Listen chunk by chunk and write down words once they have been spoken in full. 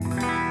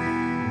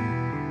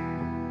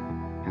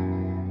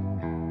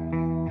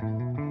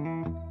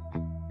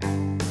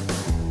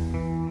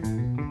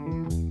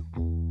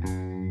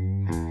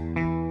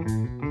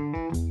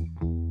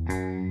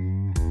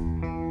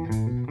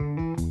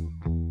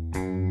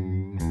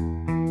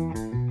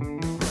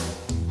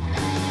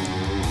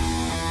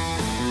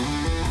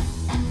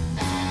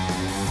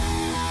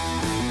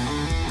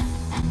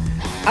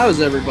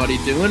How's everybody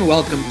doing?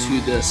 Welcome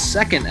to the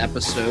second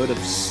episode of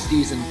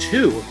season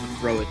 2 of the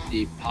Throw It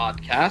Deep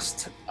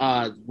podcast.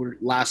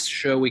 Last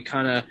show we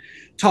kind of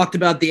talked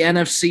about the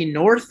NFC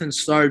North and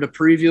started to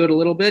preview it a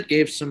little bit.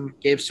 Gave some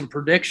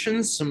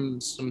predictions,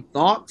 some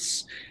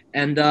thoughts,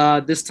 and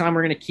this time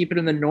we're going to keep it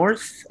in the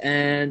North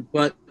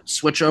but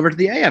switch over to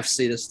the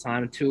AFC this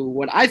time to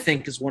what I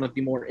think is one of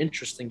the more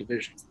interesting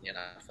divisions in the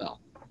NFL.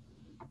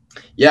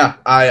 Yeah,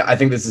 I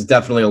think this is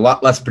definitely a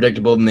lot less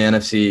predictable than the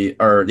NFC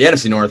or the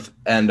NFC North,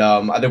 and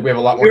I think we have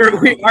a lot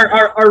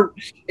more.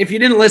 If you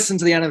didn't listen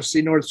to the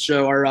NFC North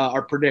show,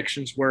 our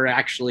predictions were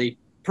actually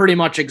pretty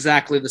much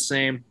exactly the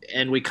same,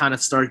 and we kind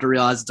of started to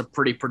realize it's a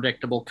pretty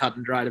predictable cut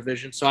and dry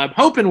division. So I'm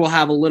hoping we'll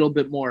have a little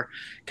bit more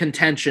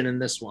contention in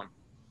this one.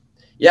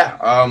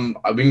 Yeah,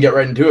 we can get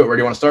right into it. Where do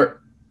you want to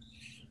start?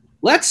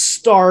 Let's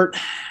start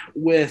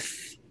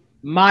with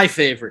my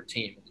favorite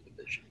team.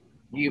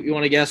 You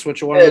want to guess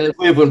which one? The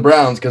Cleveland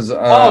Browns, because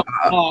I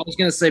was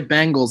gonna say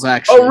Bengals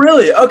actually. Oh,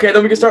 really? Okay,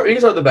 then we can start. We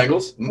can start with the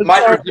Bengals. My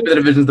favorite team of the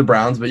division is the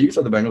Browns, but you can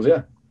start the Bengals.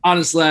 Yeah.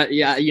 Honestly,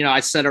 yeah, I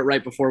said it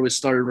right before we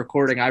started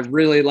recording. I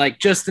really like,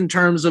 just in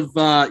terms of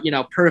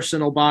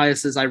personal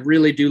biases, I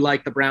really do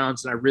like the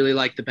Browns and I really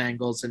like the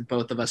Bengals, and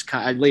both of us,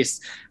 at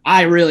least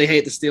I really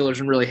hate the Steelers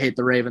and really hate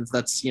the Ravens.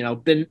 That's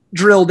been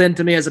drilled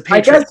into me as a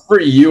Patriot. I guess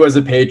for you as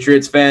a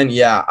Patriots fan,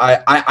 yeah,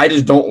 I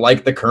just don't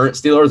like the current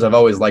Steelers. I've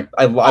always liked.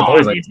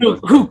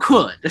 Who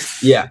could?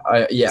 Yeah,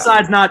 yeah.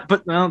 Besides I'm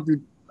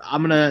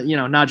gonna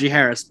Najee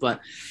Harris, but.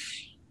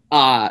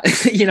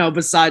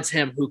 Besides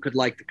him, who could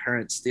like the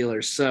current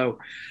Steelers? So,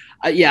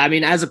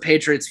 as a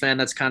Patriots fan,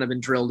 that's kind of been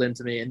drilled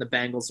into me. And the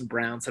Bengals and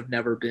Browns have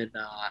never been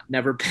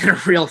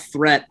a real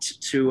threat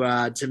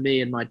to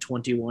me in my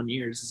 21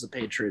 years as a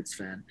Patriots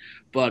fan.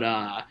 But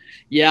I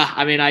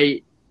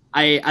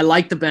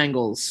like the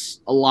Bengals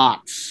a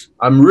lot.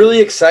 I'm really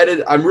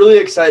excited. I'm really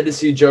excited to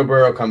see Joe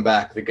Burrow come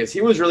back because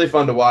he was really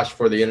fun to watch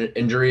for the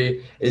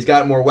injury. He's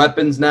got more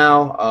weapons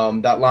now.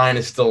 That line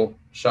is still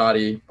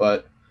shoddy,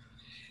 but.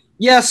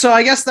 Yeah, so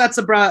I guess that's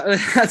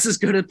as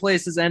good a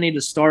place as any to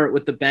start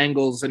with the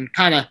Bengals, and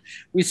kind of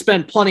we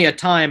spent plenty of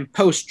time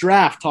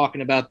post-draft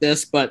talking about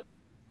this, but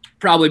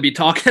probably be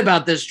talking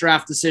about this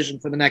draft decision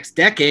for the next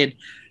decade,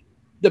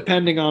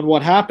 depending on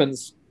what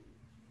happens.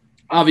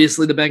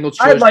 Obviously, the Bengals.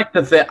 I'd like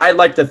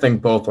to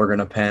think both are going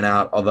to pan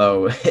out.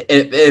 Although,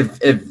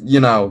 if you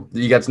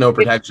get no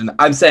protection,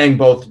 I'm saying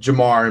both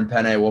Ja'Marr and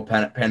Penei will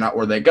pan out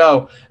where they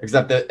go.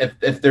 Except that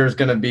if there's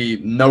going to be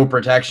no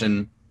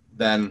protection,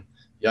 then.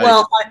 Yikes.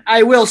 Well,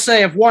 I will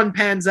say if one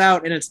pans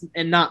out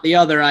and not the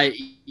other, and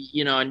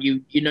you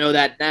know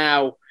that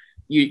now,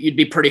 you'd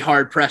be pretty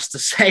hard pressed to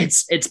say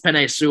it's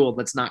Penei Sewell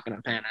that's not going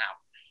to pan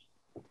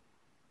out.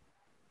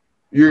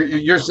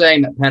 You're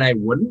saying that Penei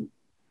wouldn't?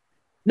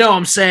 No,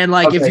 I'm saying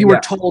if you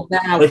were told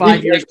now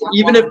 5 years,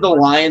 even if the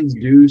Lions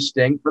do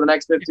stink for the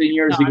next 15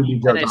 years, he could be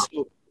Joe Thomas.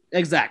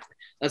 Exactly,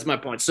 that's my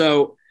point.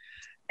 So.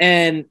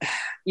 And,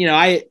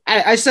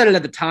 I said it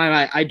at the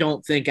time. I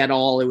don't think at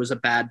all it was a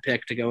bad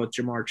pick to go with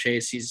Ja'Marr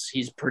Chase.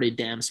 He's pretty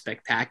damn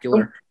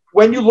spectacular.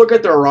 When you look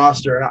at their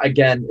roster,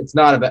 again, it's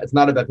not a bad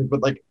pick,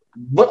 but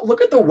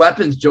look at the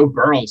weapons Joe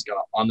Burrow's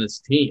got on this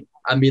team.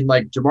 I mean,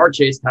 Ja'Marr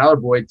Chase, Tyler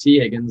Boyd,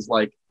 T. Higgins,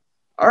 all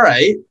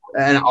right.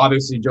 And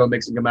obviously Joe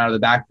Mixon come out of the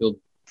backfield,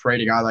 pray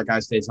to God that guy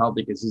stays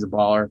healthy because he's a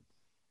baller.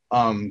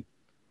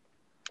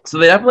 So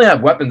they definitely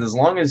have weapons as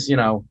long as,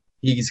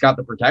 he's got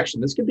the protection.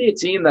 This could be a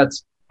team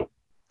that's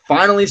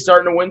finally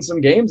starting to win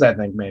some games, I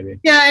think, maybe.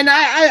 Yeah, and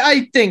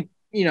I think,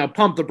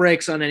 pump the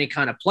brakes on any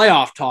kind of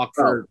playoff talk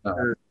for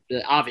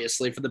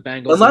obviously for the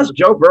Bengals. Unless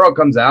Joe Burrow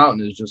comes out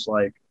and is just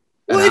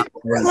Burrow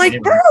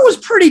was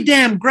pretty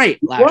damn great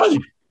last year.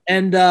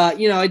 And,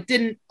 it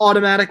didn't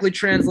automatically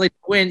translate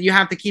to win. You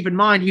have to keep in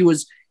mind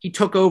he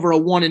took over a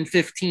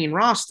 1-15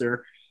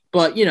 roster,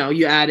 but,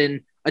 you add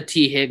in a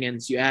T.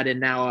 Higgins, you add in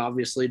now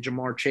obviously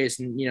Ja'Marr Chase,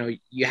 and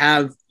you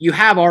have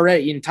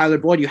already in Tyler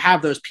Boyd, you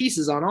have those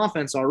pieces on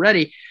offense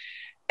already,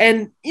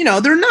 and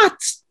they're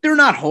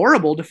not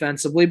horrible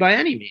defensively by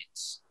any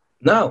means.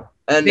 No,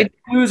 and they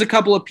lose a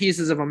couple of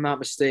pieces if I'm not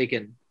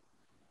mistaken.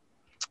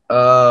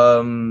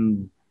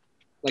 Carl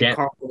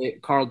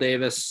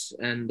Davis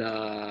and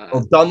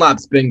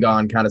Dunlap's been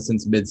gone kind of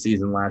since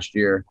midseason last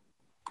year.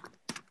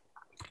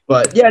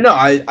 But yeah, no,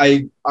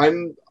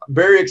 I'm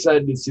very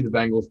excited to see the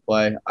Bengals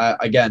play.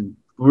 Again,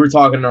 we were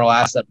talking in our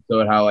last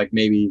episode how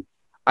maybe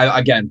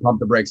pump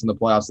the brakes in the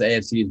playoffs. The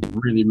AFC is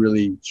really,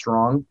 really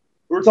strong.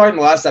 We were talking in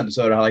the last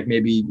episode how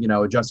maybe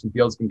Justin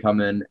Fields can come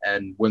in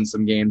and win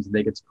some games and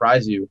they could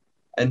surprise you.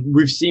 And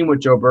we've seen what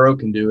Joe Burrow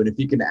can do, and if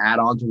he can add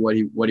on to what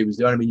he was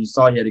doing, I mean, you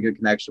saw he had a good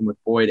connection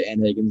with Boyd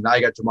and Higgins. Now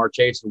you got Ja'Marr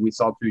Chase, who we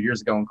saw 2 years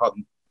ago and called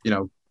them.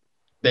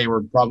 They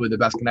were probably the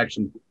best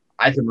connection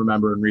I can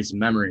remember in recent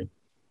memory.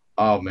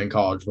 In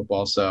college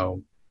football,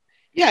 so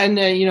yeah, and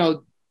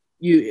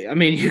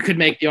you could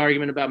make the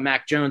argument about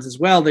Mac Jones as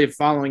well the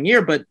following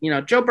year, but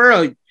Joe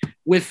Burrow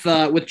with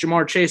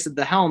Ja'Marr Chase at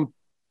the helm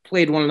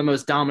played one of the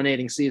most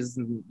dominating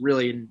seasons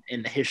really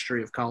in the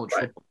history of college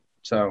football.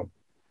 So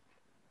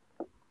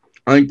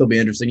I think they'll be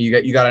interesting.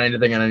 You got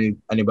anything on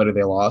anybody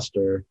they lost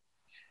or?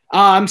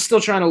 I'm still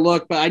trying to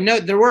look, but I know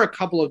there were a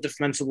couple of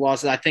defensive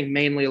losses. I think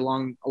mainly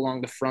along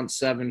the front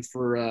seven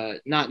for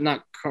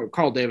not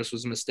Carl Davis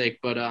was a mistake,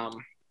 but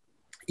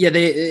yeah,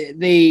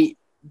 they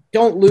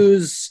don't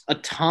lose a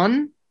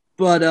ton,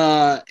 but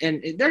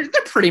and they're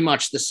pretty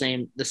much the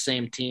same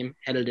team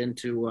headed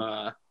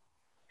into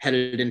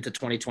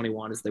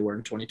 2021 as they were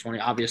in 2020.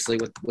 Obviously,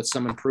 with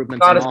some improvements.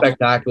 Not a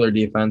spectacular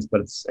defense,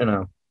 but it's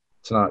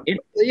it's not.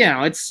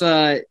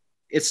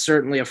 It's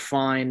certainly a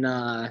fine.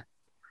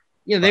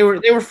 They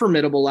were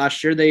formidable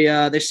last year.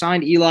 They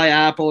signed Eli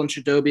Apple and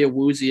Chidobe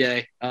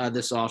Awuzie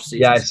this offseason.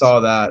 Yeah, I saw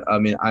that. I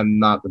mean, I'm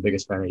not the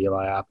biggest fan of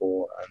Eli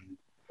Apple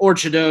or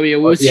Chidobe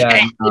Awuzie.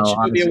 Yeah, no,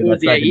 honestly,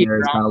 that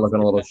secondary is kind of looking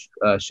a little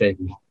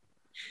shaky.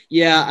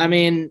 Yeah, I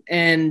mean,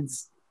 and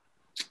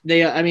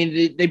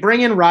they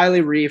bring in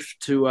Riley Reif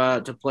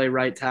to play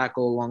right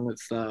tackle along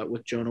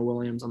with Jonah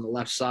Williams on the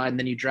left side, and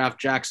then you draft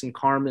Jackson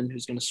Carman,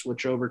 who's going to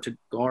switch over to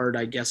guard,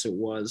 I guess it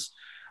was.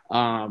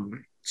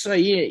 So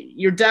yeah,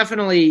 you're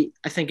definitely,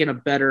 I think, in a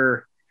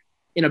better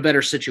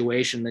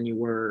situation than you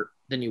were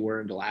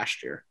into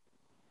last year.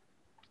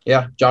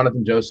 Yeah,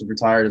 Jonathan Joseph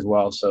retired as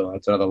well, so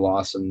that's another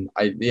loss. And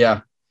I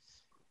don't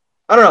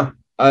know.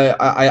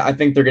 I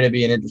think they're going to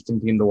be an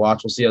interesting team to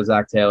watch. We'll see how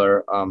Zach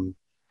Taylor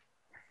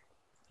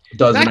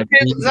does.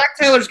 Zach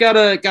Taylor's got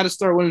to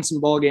start winning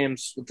some ball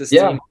games with this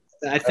team.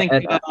 I think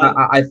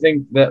I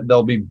think that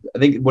they'll be. I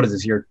think what is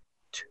this, year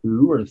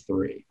 2 or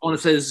 3? I want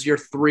to say this is year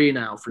 3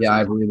 now.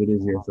 I believe it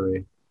is year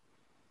 3.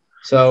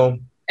 So,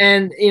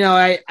 and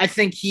I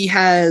think he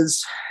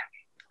has.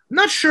 I'm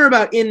not sure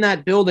about in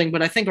that building,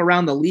 but I think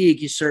around the league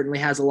he certainly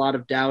has a lot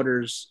of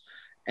doubters,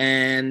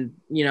 and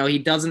he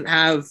doesn't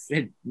have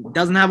a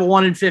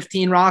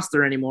 1-in-15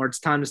 roster anymore. It's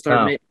time to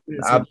start. No,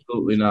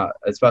 absolutely not,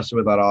 especially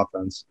with that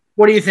offense.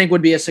 What do you think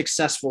would be a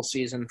successful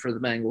season for the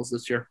Bengals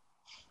this year?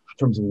 In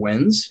terms of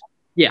wins?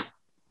 Yeah.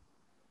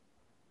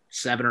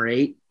 7 or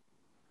 8.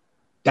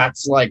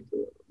 That's like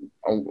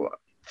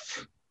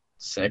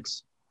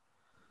 6.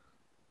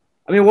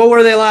 I mean, what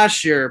were they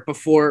last year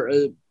before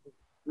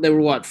they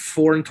were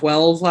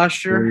 4-12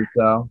 last year?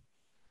 So.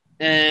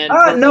 And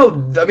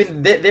no, I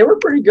mean they were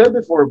pretty good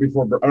before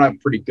not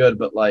pretty good,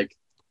 but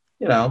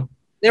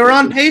they were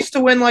on pace to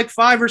win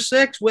 5 or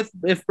 6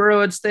 if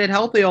Burrow had stayed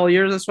healthy all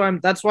year.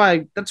 That's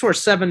where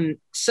 7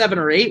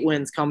 or 8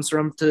 wins comes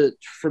from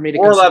for me to.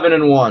 Or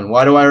 11-1.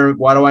 Why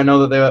do I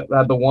know that they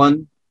had the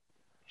 1?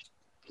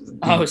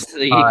 Oh,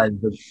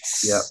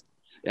 yeah.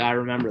 Yeah, I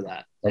remember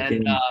that. That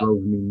game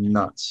drove me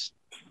nuts.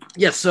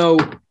 Yeah, so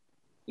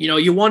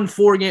you won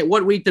 4 games.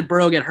 What week did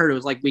Burrow get hurt? It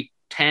was week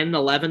 10,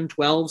 11,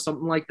 12,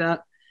 something like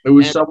that. It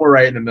was somewhere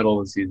right in the middle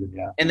of the season,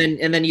 yeah. And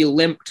then you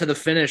limp to the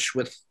finish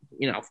with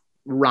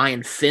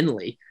Ryan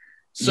Finley.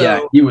 So,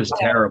 yeah, he was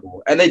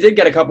terrible. And they did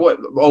get a couple.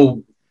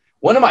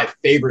 One of my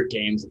favorite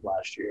games of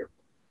last year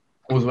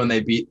was when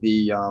they beat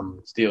the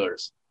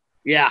Steelers.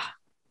 Yeah.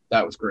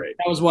 That was great.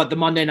 That was the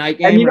Monday night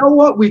game? And you know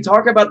what? We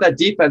talk about that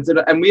defense,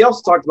 and we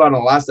also talked about in the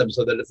last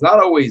episode that it's not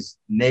always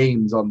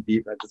names on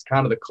defense. It's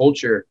kind of the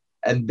culture.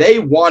 And they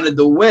wanted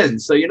to win.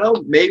 So,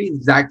 maybe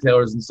Zach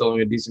Taylor's instilling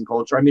a decent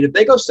culture. I mean, if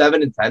they go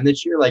 7-10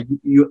 this year,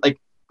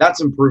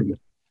 that's improvement.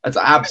 That's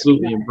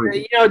absolutely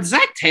improvement.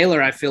 Zach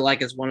Taylor, I feel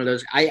like, is one of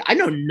those. I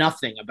know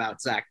nothing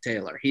about Zach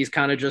Taylor. He's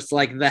kind of just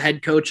the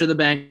head coach of the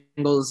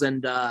Bengals,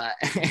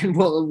 and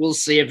we'll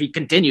see if he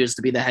continues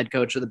to be the head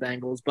coach of the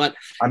Bengals. But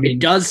I mean, it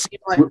does seem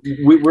like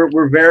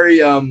we're very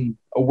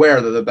aware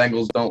that the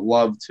Bengals don't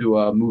love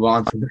to move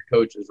on from their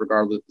coaches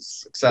regardless of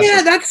success.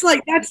 Yeah,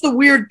 that's the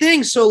weird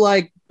thing. So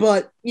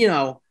but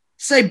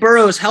say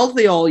Burrow's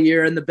healthy all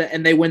year and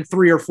they win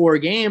 3 or 4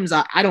 games,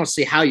 I don't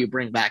see how you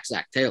bring back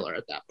Zach Taylor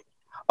at that point.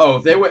 Oh,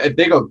 if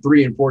they go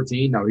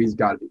 3-14, no, he's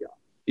got to be gone.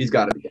 He's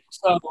got to be gone.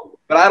 So,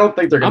 but I don't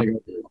think they're going to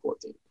go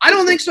 3-14. I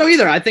don't think so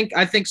either. I think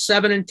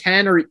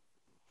 7-10 or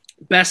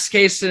best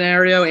case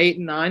scenario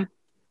 8-9.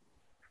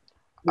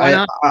 Why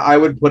not? I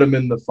would put them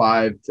in the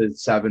 5 to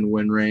 7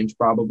 win range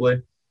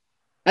probably.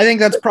 I think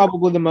that's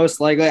probably the most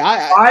likely.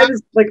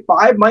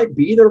 5 might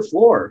be their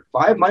floor.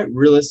 5 might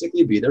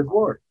realistically be their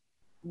floor.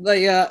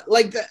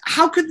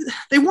 How could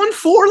they won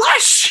 4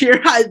 last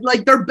year?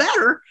 They're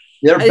better.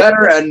 They're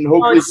better, and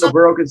hopefully Joe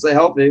Burrow can stay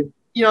healthy.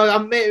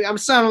 I'm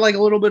sounding like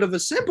a little bit of a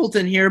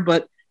simpleton here,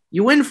 but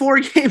you win 4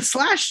 games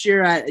last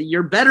year.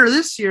 You're better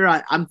this year.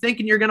 I'm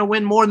thinking you're going to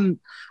win more than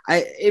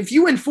if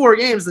you win 4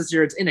 games this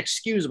year, it's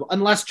inexcusable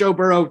unless Joe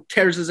Burrow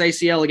tears his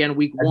ACL again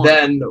week 1.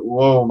 And then,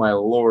 whoa, my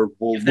Lord.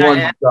 Well, 1,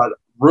 you got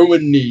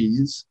ruined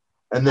knees,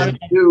 and then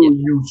 2,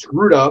 you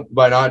screwed up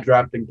by not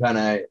drafting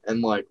Penei,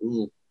 and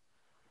ooh.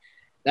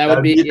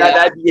 That'd be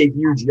a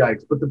huge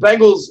yikes. But the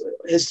Bengals'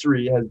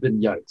 history has been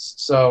yikes.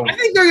 So I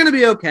think they're going to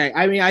be okay.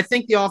 I mean, I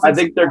think the offense. I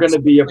think they're going to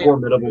be a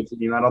formidable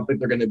team. I don't think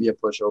they're going to be a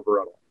pushover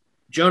at all.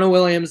 Jonah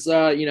Williams,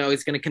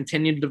 is going to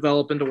continue to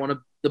develop into one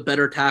of the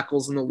better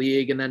tackles in the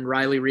league, and then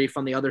Riley Reif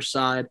on the other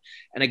side.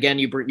 And again,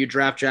 you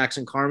draft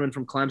Jackson Carman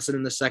from Clemson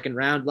in the second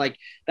round. Like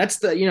that's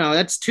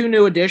two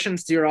new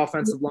additions to your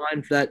offensive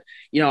line that,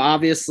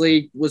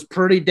 obviously was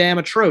pretty damn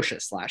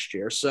atrocious last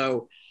year.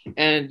 So,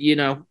 and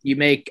you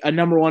make a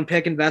number one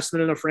pick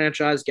investment in a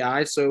franchise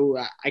guy. So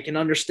I can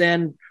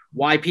understand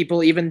why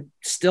people even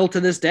still to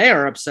this day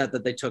are upset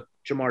that they took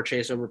Ja'Marr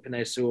Chase over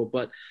Penei Sewell.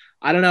 But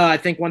I don't know. I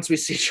think once we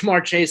see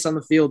Ja'Marr Chase on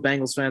the field,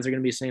 Bengals fans are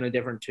going to be singing a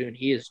different tune.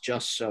 He is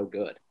just so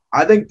good.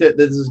 I think that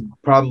this is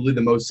probably the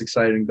most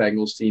exciting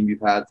Bengals team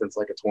you've had since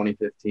like a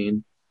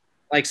 2015.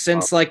 Like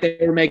since they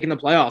were making the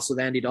playoffs with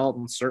Andy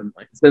Dalton,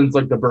 certainly. Since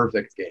like the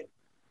perfect game.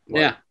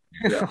 Yeah.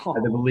 I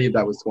believe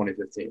that was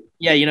 2015.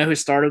 Yeah, you know who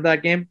started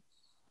that game?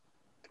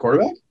 The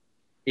quarterback?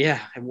 Yeah,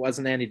 it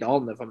wasn't Andy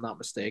Dalton, if I'm not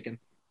mistaken.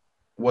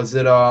 Was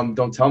it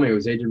don't tell me it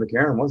was AJ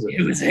McCarron, was it?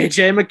 It was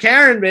AJ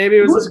McCarron, baby.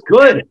 It was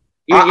good.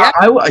 Yeah.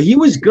 He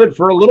was good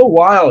for a little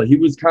while. He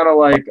was kind of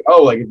like,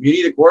 if you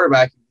need a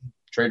quarterback,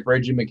 trade for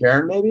AJ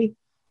McCarron, maybe.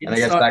 And I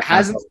guess that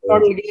hasn't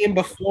started a game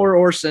before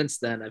or since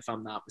then, if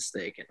I'm not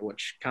mistaken,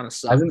 which kind of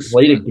sucks. Hasn't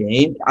played a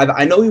game.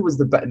 I know he was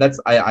the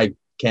best. I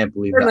can't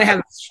believe certainly that.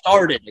 Hasn't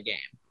started a game.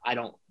 I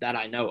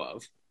know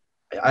of.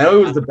 I know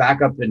he was the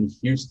backup in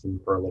Houston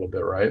for a little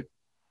bit, right?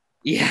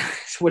 Yeah.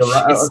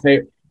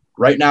 Okay.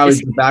 Right now he's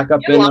the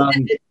backup in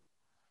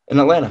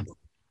Atlanta.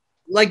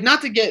 Like,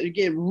 not to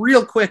get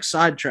real quick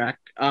sidetrack.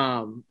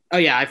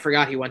 I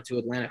forgot he went to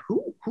Atlanta.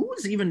 Who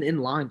was even in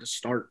line to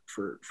start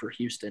for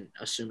Houston,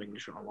 assuming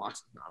Deshaun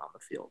Watson's not on the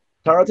field?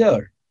 Tyrod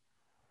Taylor.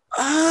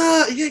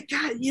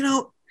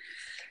 God,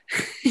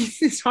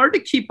 it's hard to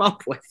keep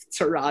up with.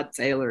 Tyrod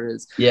Taylor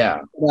is.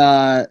 Yeah.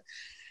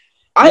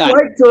 I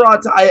like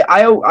Tyrod.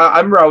 I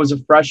remember I was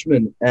a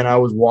freshman and I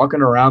was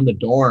walking around the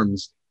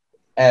dorms,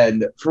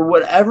 and for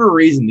whatever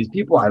reason, these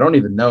people I don't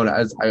even know.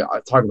 As I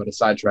talk about a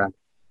sidetrack.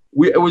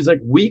 It was like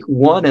week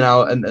one, and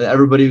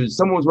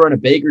someone was wearing a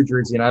Baker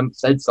jersey, and I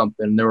said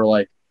something, and they were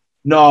like,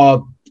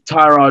 "No,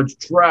 Tyrod's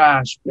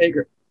trash,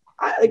 Baker."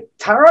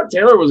 Tyrod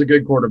Taylor was a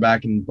good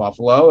quarterback in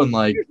Buffalo, and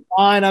like,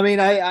 fine. I mean,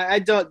 I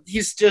don't.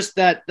 He's just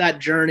that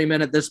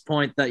journeyman at this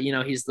point. That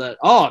he's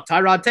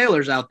Tyrod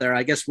Taylor's out there.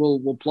 I guess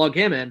we'll plug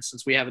him in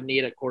since we have a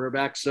need at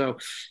quarterback. So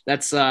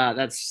that's.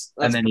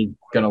 And then he's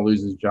gonna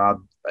lose his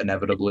job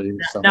inevitably.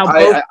 So now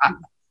I'm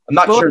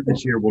not sure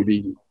this year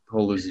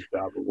he'll lose his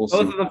job, but we'll see.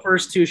 Both of the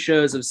first two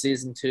shows of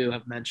season 2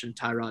 have mentioned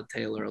Tyrod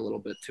Taylor a little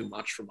bit too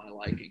much for my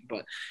liking,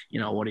 but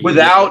what do you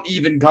without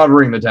even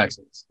covering the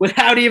Texans,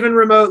 without even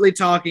remotely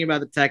talking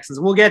about the Texans.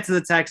 We'll get to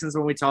the Texans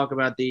when we talk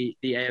about the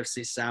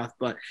AFC South,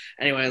 but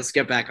anyway, let's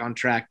get back on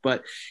track.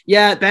 But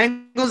yeah,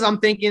 Bengals, I'm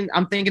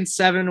thinking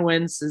 7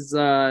 wins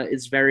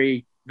is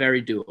very,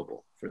 very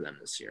doable for them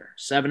this year.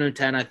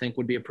 7-10, I think,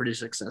 would be a pretty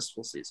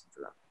successful season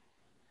for them.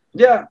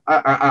 Yeah,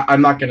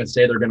 I'm not going to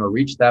say they're going to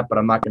reach that, but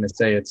I'm not going to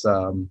say it's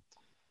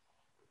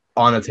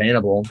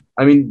unattainable.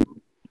 I mean,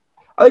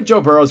 I think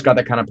Joe Burrow's got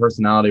that kind of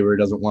personality where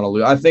he doesn't want to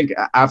lose. I think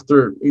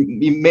after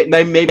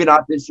maybe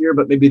not this year,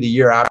 but maybe the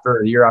year after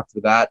or the year after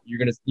that, you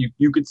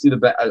could see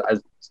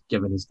as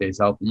given his stays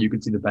healthy, you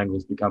could see the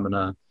Bengals becoming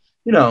a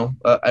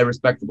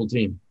respectable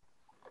team.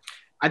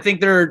 I think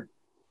they're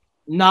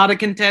not a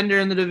contender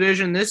in the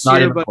division this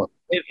year, but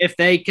if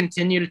they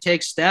continue to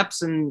take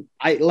steps, and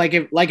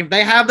if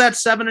they have that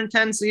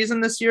 7-10 season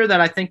this year that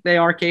I think they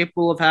are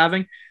capable of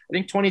having, I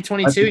think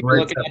 2022 you're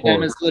looking at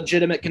them as a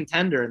legitimate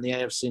contender in the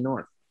AFC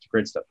North. It's a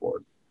great step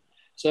forward.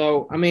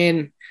 So I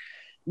mean,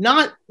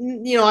 I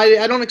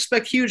don't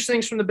expect huge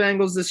things from the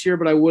Bengals this year,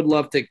 but I would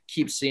love to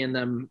keep seeing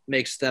them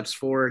make steps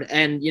forward.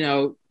 And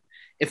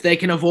if they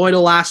can avoid a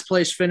last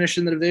place finish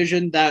in the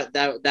division,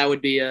 that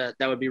would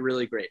be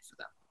really great for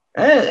them.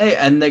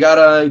 And they got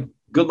a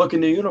good looking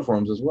new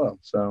uniforms as well.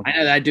 So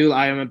I do.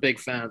 I am a big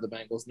fan of the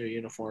Bengals' new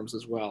uniforms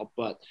as well.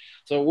 But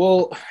so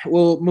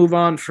we'll move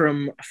on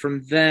from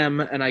them,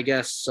 and I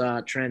guess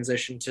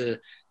transition to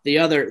the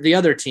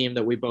other team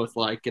that we both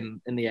like in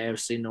the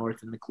AFC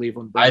North, in the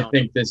Cleveland Browns. I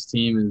think this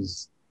team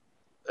is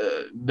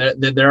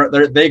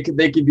they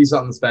could be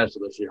something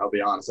special this year. I'll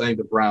be honest. I think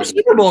the Browns are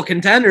Super Bowl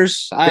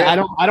contenders. I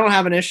don't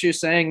have an issue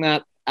saying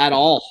that at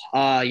all.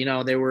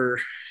 They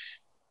were.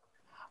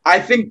 I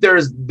think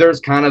there's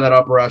kind of that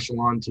upper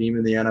echelon team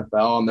in the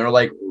NFL, and they're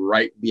like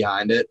right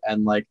behind it.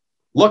 And like,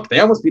 look, they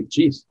almost beat the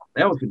Chiefs.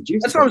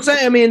 That's what I'm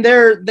saying. I mean,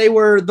 they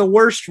were the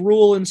worst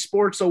rule in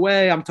sports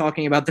away. I'm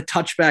talking about the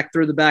touchback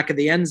through the back of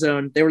the end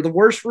zone. They were the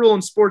worst rule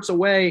in sports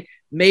away,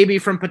 maybe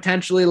from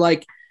potentially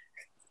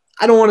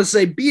I don't want to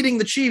say beating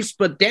the Chiefs,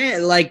 but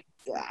it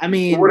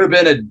would have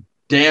been a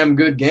damn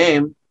good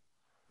game.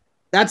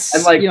 That's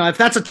if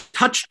that's a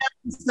touchdown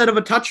instead of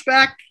a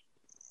touchback,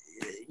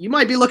 you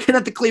might be looking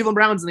at the Cleveland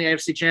Browns in the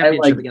AFC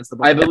Championship against the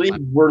Bucs. I believe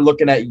we're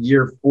looking at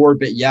year 4,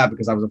 but yeah,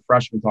 because I was a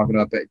freshman talking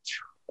about it.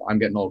 I'm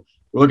getting old.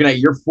 We're looking at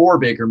year 4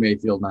 Baker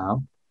Mayfield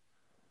now.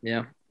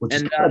 Yeah. Which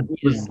is kind of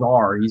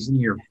bizarre. He's in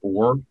year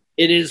 4.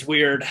 It is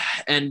weird,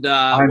 and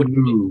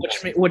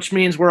which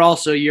means we're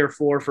also year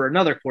 4 for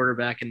another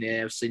quarterback in the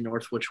AFC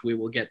North, which we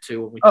will get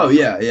to when we talk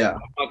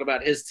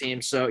about his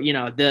team. So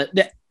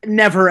the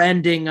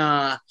never-ending.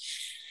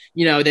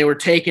 They were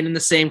taken in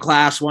the same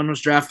class. One was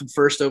drafted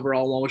first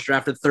overall, one was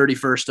drafted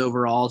 31st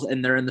overall,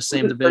 and they're in the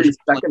same division.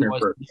 32nd or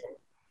first?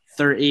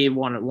 30,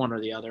 one or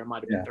the other. It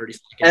might have been 32nd.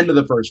 End of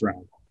the first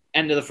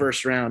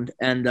round.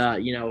 And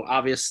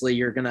obviously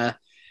you're gonna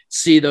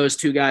see those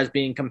two guys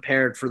being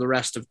compared for the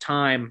rest of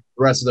time.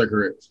 The rest of their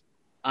careers.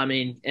 I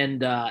mean, and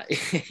but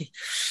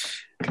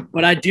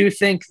I do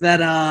think that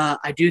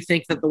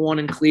the one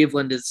in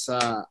Cleveland is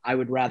I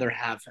would rather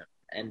have him.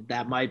 And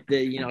that might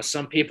be,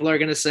 some people are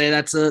going to say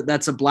that's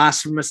a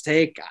blasphemous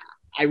take.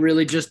 I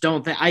really just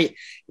don't think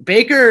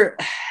Baker's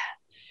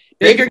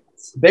my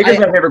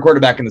favorite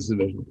quarterback in this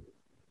division.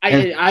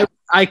 I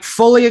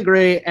fully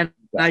agree, and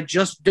I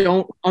just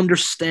don't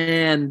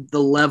understand the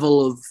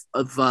level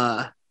of.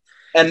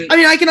 And I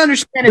mean, I can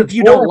understand if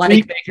you don't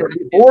like Baker.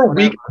 Before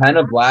week 10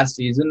 of last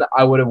season,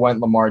 I would have went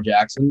Lamar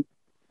Jackson.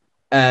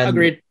 And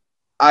agreed.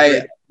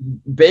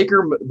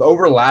 Baker,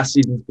 over last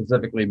season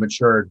specifically,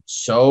 matured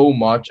so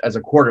much as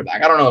a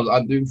quarterback. I don't know.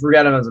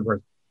 Forget him as a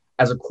person.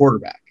 As a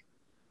quarterback.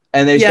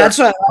 And they started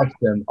to touch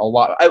him a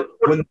lot.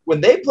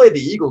 When they played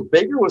the Eagles,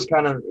 Baker was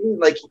kind of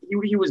like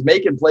he was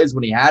making plays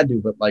when he had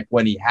to, but like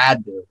when he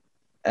had to.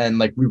 And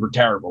like we were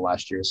terrible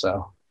last year.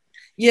 So,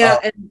 yeah.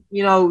 And,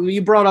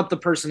 you brought up the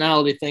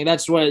personality thing.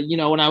 That's what,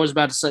 when I was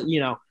about to say,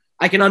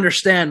 I can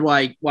understand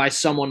why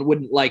someone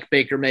wouldn't like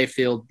Baker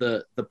Mayfield,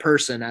 the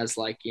person, as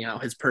like,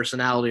 his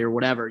personality or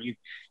whatever. You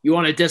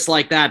want to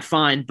dislike that,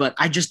 fine. But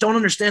I just don't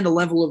understand the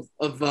level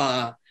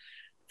of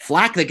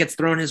flack that gets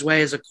thrown his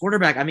way as a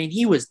quarterback. I mean,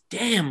 he was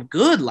damn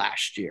good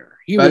last year.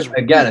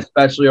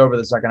 Especially over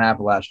the second half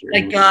of last year.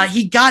 Like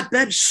he got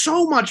benched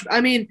so much.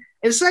 I mean,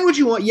 and say what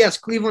you want. Yes,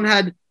 Cleveland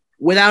had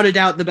without a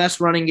doubt the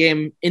best running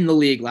game in the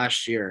league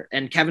last year,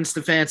 and Kevin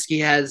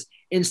Stefanski has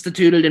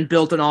instituted and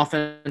built an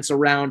offense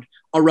around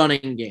a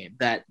running game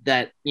that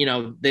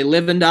they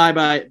live and die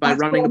by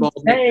running the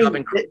ball.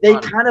 They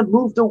kind of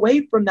moved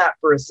away from that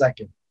for a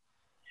second.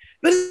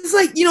 But it's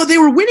like, they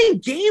were winning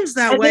games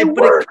that way.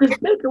 But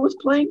Baker was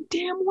playing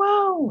damn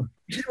well.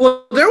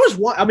 Well, there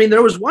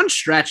was one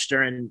stretch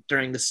during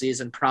the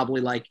season, probably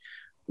like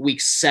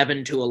week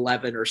 7 to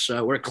 11 or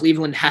so, where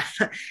Cleveland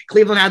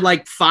had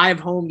like 5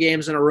 home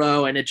games in a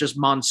row, and it just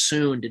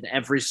monsooned in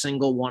every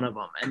single one of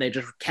them, and they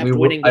just kept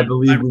winning. I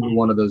believe we were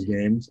one of those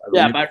games.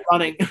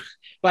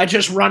 By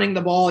just running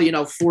the ball,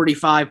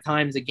 45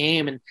 times a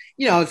game, and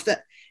if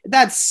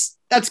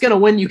that's going to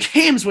win you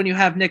games when you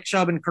have Nick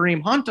Chubb and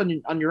Kareem Hunt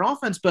on your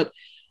offense. But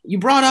you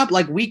brought up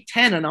like week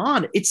 10 and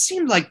on, it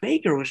seemed like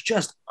Baker was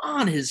just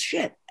on his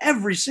shit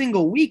every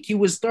single week. He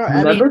was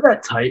Remember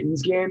that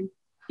Titans game?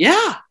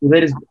 Yeah.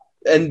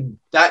 And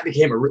that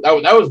became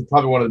that was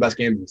probably one of the best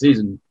games of the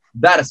season.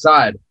 That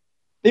aside,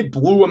 they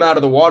blew him out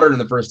of the water in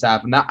the first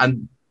half.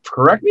 And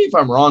correct me if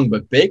I'm wrong,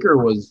 but Baker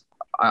was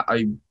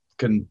I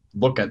can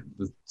look at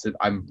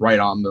I'm right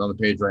on the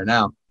page right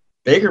now.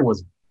 Baker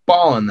was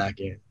balling that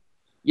game.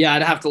 Yeah,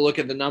 I'd have to look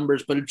at the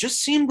numbers, but it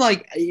seemed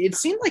like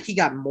he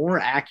got more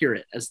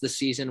accurate as the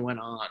season went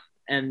on.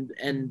 And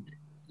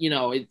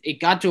it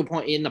got to a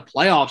point in the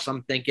playoffs,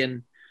 I'm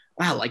thinking,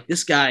 wow, like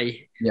this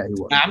guy, yeah, he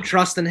was. I'm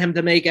trusting him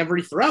to make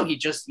every throw. I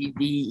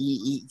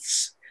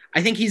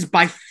think he's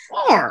by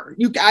far,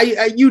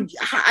 I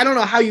don't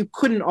know how you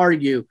couldn't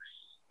argue.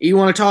 You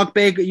want to talk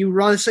Baker, you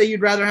want to say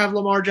you'd rather have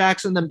Lamar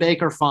Jackson than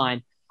Baker,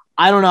 fine.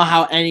 I don't know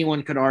how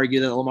anyone could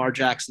argue that Lamar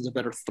Jackson's a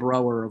better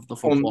thrower of the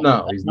football.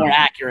 No, he's more not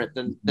accurate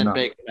than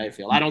Baker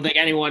Mayfield. I don't think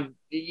anyone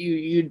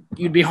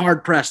you'd be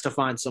hard pressed to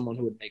find someone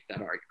who would make that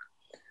argument.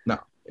 No,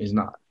 he's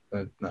not.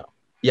 No.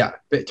 Yeah,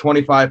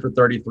 25 for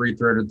 33,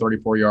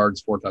 334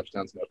 yards, 4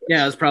 touchdowns. No.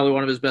 Yeah, it's probably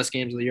one of his best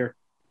games of the year.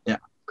 Yeah,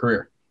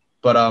 career.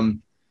 But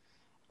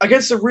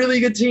against a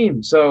really good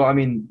team. So I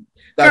mean,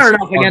 fair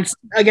enough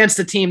against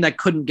a team that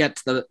couldn't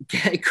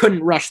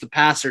rush the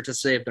passer to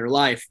save their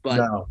life, but.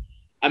 No.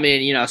 I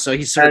mean, so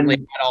he certainly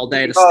had all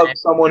day to stay.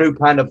 Someone who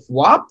kind of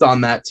flopped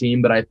on that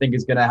team, but I think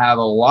is going to have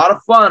a lot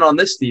of fun on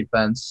this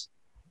defense.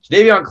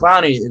 Jadeveon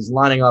Clowney is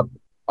lining up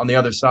on the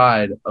other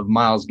side of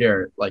Myles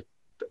Garrett. Like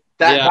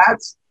that. Yeah.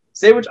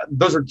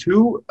 Those are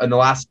 2 in the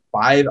last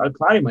 5.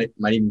 Clowney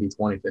might even be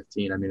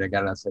 2015. I mean,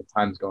 again, that's like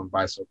time's going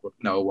by so quick.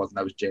 No, it wasn't.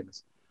 That was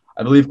Jameis.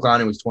 I believe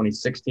Clowney was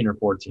 2016 or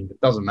 14.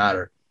 It doesn't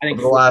matter. I think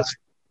the last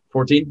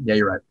 14. Yeah,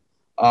 you're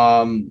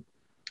right.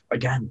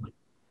 Again.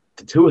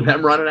 The 2 of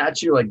them running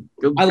at you, I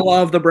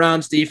love the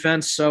Browns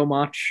defense so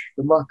much.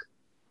 Good luck.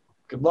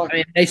 I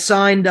mean, they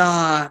signed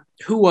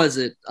who was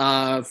it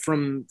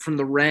from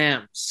the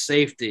Rams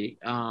safety?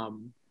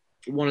 John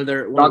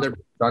Johnson.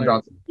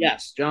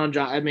 Yes, John.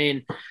 I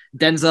mean,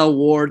 Denzel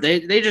Ward.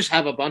 They just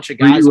have a bunch of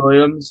guys. Greedy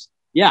Williams.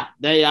 Yeah,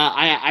 they.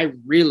 I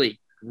really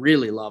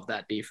love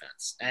that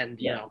defense, and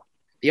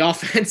the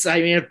offense.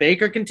 I mean, if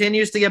Baker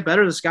continues to get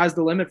better, the sky's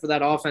the limit for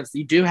that offense.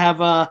 You do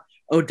have a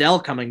Odell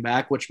coming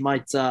back, which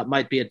might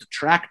be a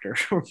detractor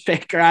for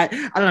Baker. I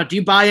don't know. Do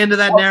you buy into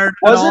that narrative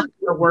at all?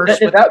 Or worse,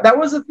 that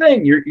was the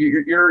thing.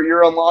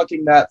 You're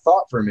unlocking that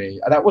thought for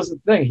me. That was the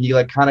thing. He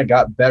like kind of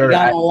got better. He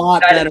got a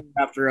lot better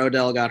after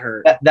Odell got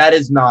hurt. That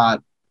is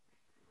not.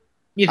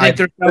 You think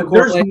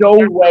there's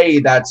no way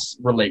that's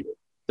related.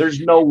 There's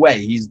no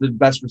way. He's the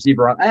best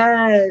receiver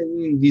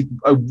on.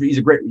 He's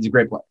a great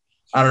player.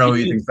 I don't know who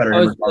you think's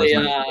better.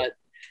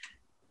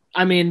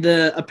 I mean,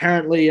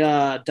 apparently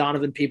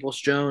Donovan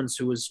Peoples-Jones,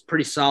 who was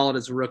pretty solid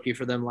as a rookie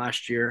for them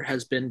last year,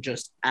 has been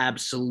just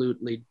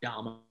absolutely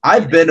dominant.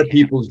 I've been a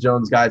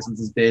Peoples-Jones guy since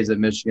his days at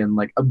Michigan.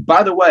 Like,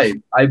 by the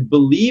way, I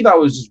believe I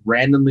was just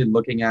randomly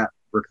looking at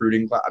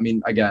recruiting class. I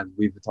mean, again,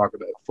 we've talked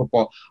about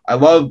football. I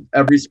love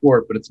every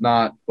sport, but it's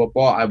not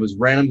football. I was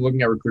randomly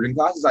looking at recruiting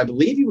classes. I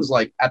believe he was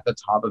like at the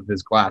top of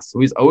his class. So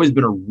he's always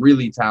been a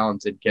really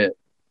talented kid.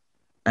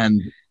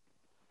 And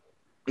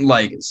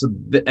like, so,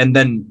 and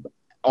then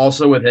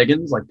also with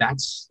Higgins, like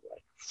that's.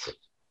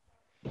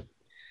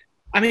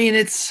 I mean,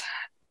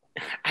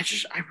 I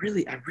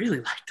really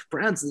like the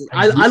Browns.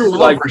 I love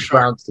like the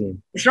Browns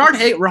team.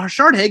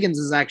 Rashard Higgins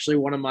is actually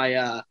one of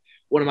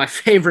my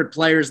favorite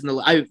players in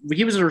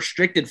he was a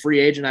restricted free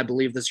agent, I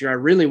believe, this year. I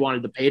really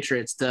wanted the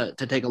Patriots to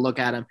take a look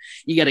at him.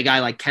 You get a guy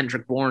like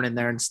Kendrick Bourne in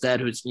there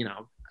instead, who's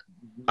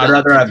I'd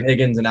rather have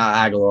Higgins and not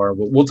Aguilar.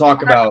 But we'll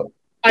talk about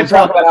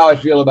how I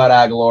feel about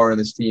Aguilar and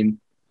this team.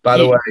 By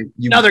the way,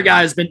 another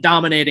guy has been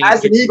dominating.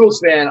 As an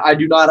Eagles fan, I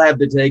do not have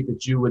the take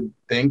that you would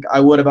think I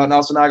would about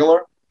Nelson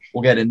Aguilar.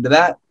 We'll get into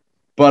that,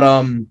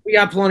 but we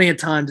got plenty of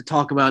time to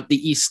talk about the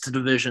East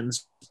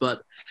divisions.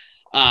 But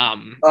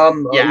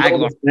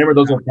remember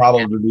those will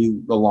probably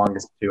be the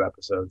longest 2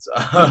 episodes.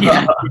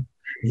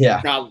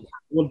 Yeah.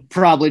 We'll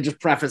probably just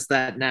preface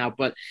that now.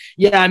 But,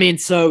 yeah, I mean,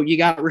 so you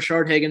got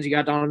Rashard Higgins, you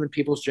got Donovan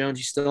Peoples-Jones,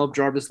 you still have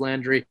Jarvis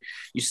Landry,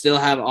 you still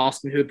have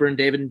Austin Hooper and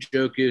David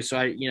Njoku. So,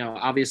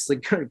 obviously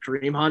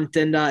Kareem Hunt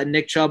and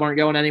Nick Chubb aren't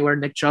going anywhere.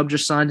 Nick Chubb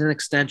just signed an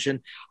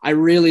extension. I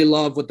really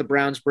love what the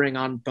Browns bring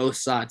on both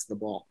sides of the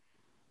ball.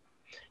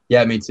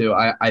 Yeah, me too.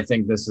 I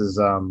think this is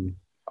I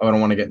don't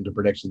want to get into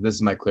predictions. This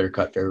is my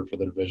clear-cut favorite for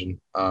the division.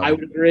 I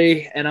would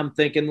agree, and I'm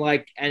thinking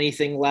like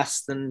anything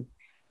less than –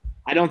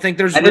 I don't think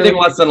there's anything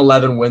less than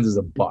 11 wins is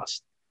a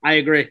bust. I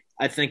agree.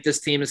 I think this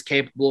team is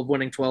capable of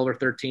winning 12 or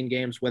 13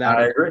 games without.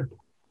 I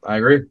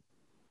agree.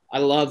 I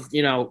love,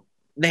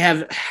 they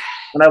have,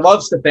 and I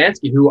love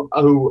Stefanski,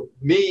 who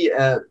me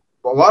a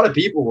lot of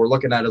people were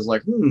looking at as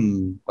like,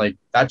 like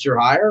that's your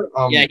hire.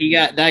 Yeah, he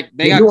got that.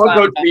 They got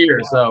coach of the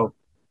year, so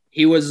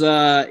he was.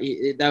 That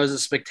was a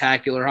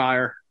spectacular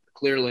hire,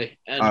 clearly,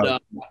 and.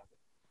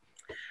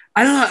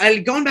 I don't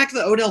know. Going back to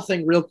the Odell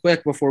thing real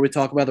quick before we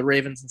talk about the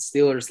Ravens and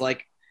Steelers,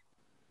 like.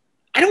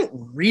 I don't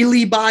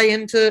really buy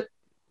into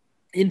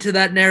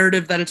that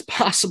narrative that it's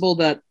possible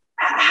that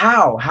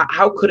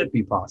how could it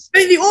be possible?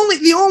 I mean,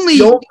 the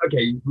only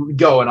okay,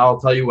 go and I'll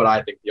tell you what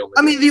I think.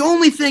 The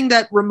only thing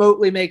that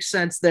remotely makes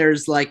sense there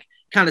is like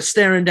kind of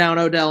staring down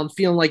Odell and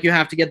feeling like you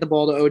have to get the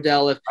ball to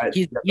Odell if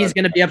he's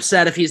going to be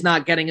upset if he's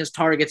not getting his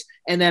targets,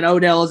 and then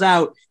Odell is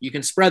out. You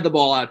can spread the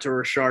ball out to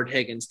Rashard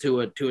Higgins,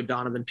 to a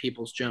Donovan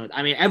Peoples-Jones.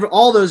 I mean,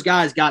 all those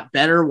guys got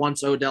better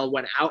once Odell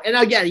went out. And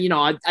again,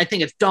 I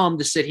think it's dumb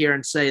to sit here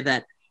and say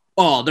that,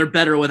 they're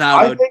better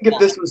without Odell. I think if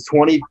this was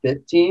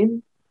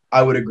 2015,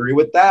 I would agree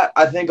with that.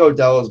 I think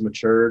Odell has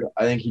matured.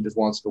 I think he just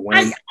wants to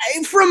win.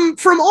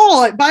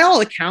 By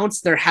all accounts,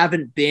 there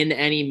haven't been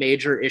any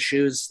major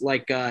issues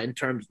like in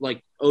terms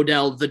like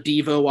Odell, the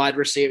Devo wide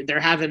receiver. There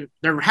hasn't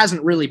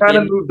really kind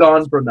of moved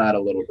on from that a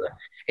little bit.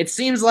 It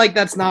seems like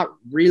that's not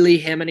really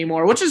him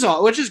anymore, which is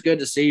good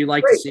to see. You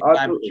like to see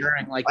guy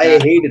maturing like that. I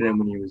hated him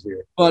when he was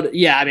here, but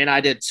yeah, I mean, I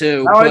did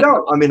too. No, I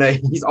don't. I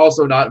mean, he's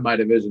also not in my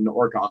division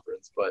or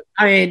conference, but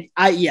I mean,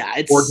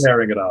 it's we're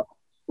tearing it up.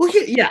 Well,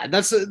 yeah,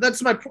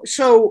 that's my point.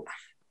 So,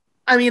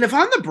 I mean, if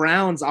I'm the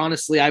Browns,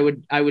 honestly, I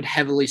would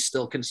heavily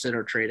still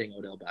consider trading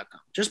Odell Beckham,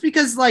 just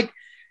because, like,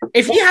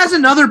 if he has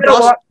another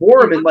bust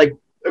for him, and like,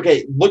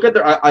 okay, look at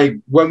their.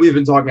 When we've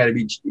been talking about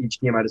each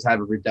team, I just have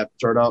every depth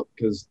chart up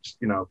because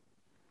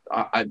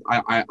I'm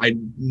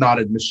not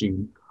a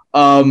machine.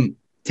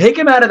 Take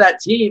him out of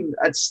that team.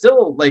 That's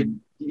still like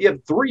you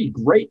have 3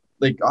 great.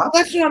 Like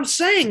that's what I'm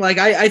saying. Like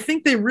I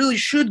think they really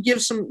should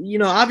give some.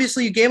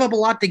 Obviously you gave up a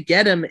lot to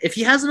get him. If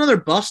he has another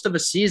bust of a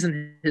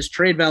season, his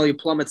trade value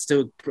plummets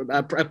to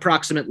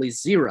approximately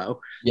 0.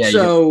 Yeah.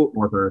 So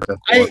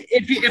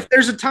if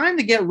there's a time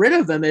to get rid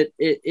of him,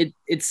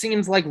 it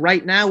seems like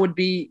right now would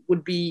be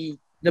the.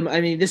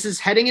 I mean, this is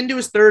heading into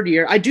his 3rd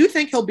year. I do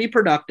think he'll be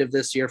productive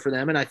this year for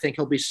them, and I think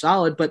he'll be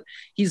solid. But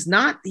he's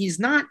not.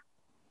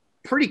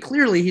 Pretty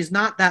clearly, he's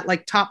not that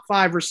like top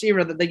 5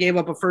 receiver that they gave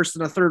up a 1st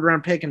and a 3rd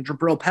round pick and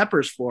Jabril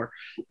Peppers for.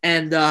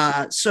 And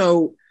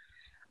so,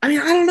 I mean,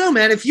 I don't know,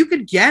 man. If you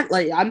could get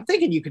I'm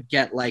thinking you could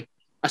get like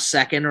a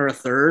 2nd or a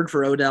 3rd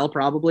for Odell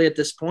probably at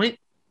this point.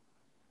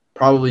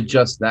 Probably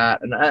just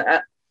that. And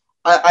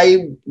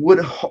I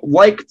would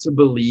like to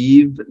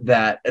believe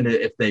that, and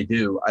if they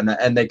do,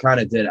 and they kind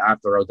of did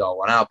after Odell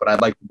went out, but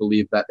I'd like to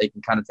believe that they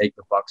can kind of take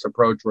the Bucs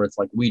approach where it's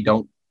like we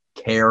don't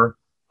care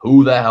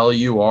who the hell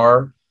you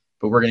are,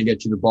 but we're going to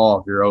get you the ball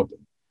if you're open,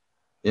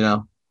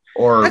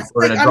 or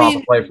we're going to drop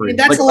a play for you.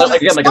 That's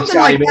like a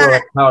Scotty Miller,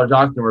 like Tyler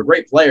Johnson were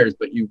great players,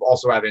 but you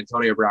also have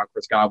Antonio Brown,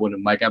 Chris Godwin,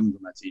 and Mike Evans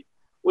on that team.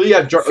 Well, you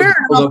have fair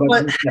enough,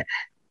 but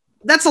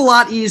that's a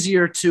lot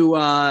easier to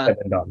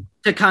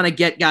kind of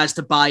get guys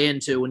to buy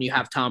into when you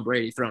have Tom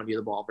Brady throwing you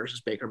the ball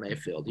versus Baker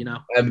Mayfield,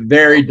 And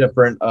very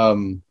different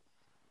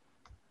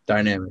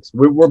dynamics.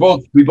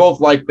 We both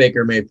like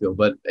Baker Mayfield,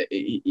 but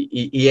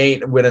he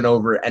ain't winning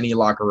over any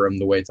locker room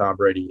the way Tom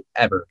Brady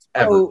ever.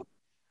 So,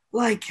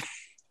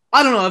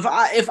 I don't know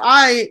if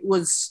I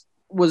was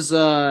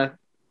the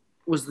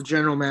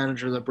general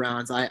manager of the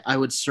Browns, I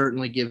would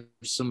certainly give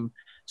some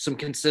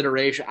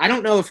consideration. I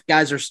don't know if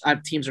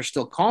teams are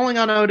still calling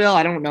on Odell.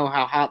 I don't know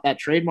how hot that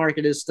trade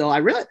market is still.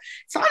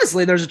 It's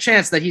honestly, there's a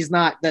chance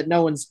that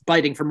no one's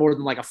biting for more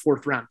than like a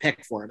 4th round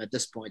pick for him at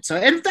this point. So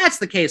if that's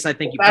the case, I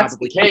think that's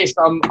the case.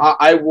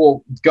 I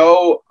will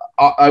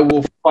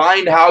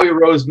find Howie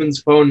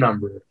Roseman's phone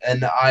number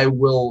and I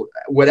will,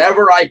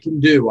 whatever I can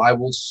do, I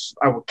will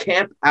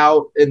camp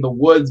out in the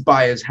woods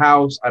by his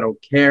house. I don't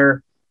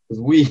care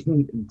because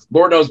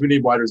Lord knows we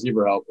need wide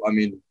receiver help.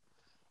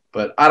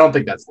 But I don't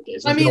think that's the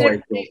case.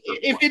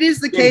 If it is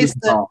the case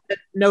that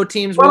no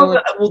teams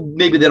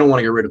maybe they don't want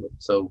to get rid of him.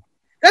 So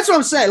that's what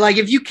I'm saying. Like,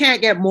 if you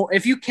can't get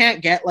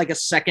like a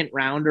 2nd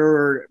rounder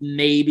or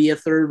maybe a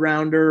 3rd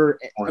rounder,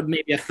 or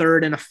maybe a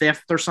 3rd and a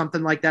 5th or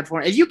something like that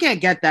for him, if you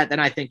can't get that, then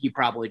I think you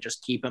probably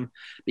just keep him.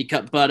 If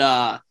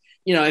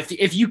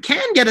you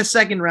can get a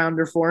 2nd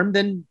rounder for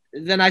him,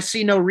 then I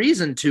see no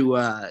reason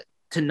to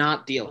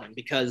not deal him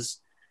because.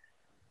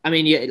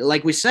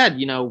 Like we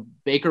said,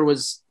 Baker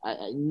was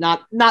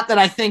not that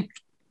I think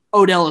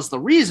Odell is the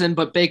reason,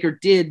 but Baker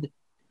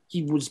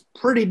he was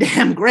pretty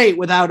damn great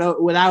without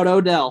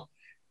Odell.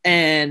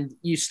 And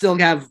you still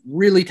have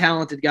really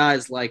talented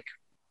guys like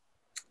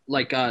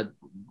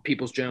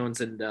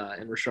Peoples-Jones and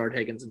Rashard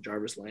Higgins and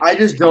Jarvis Landry.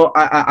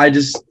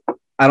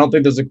 I don't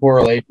think there's a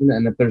correlation,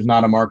 and if there's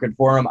not a market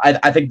for him,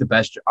 I think the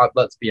best.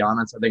 Let's be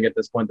honest. I think at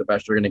this point, the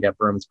best you're going to get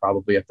for him is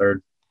probably a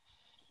 3rd.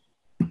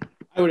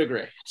 I would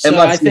agree.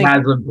 Unless he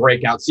has a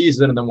breakout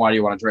season, and then why do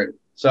you want to trade him?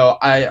 So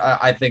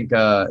I think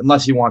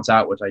unless he wants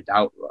out, which I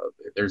doubt,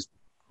 there's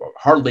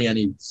hardly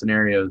any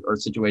scenarios or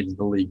situations in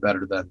the league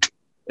better than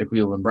the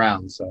Cleveland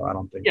Browns. So I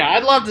don't think. Yeah,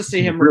 I'd love to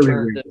see him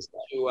return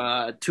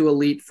to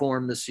elite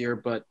form this year,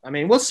 but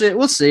we'll see.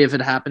 We'll see if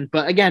it happens.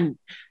 But again,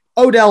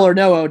 Odell or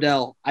no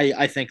Odell,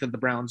 I think that the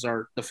Browns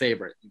are the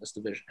favorite in this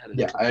division.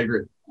 Yeah, I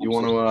agree. You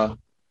want to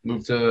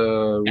move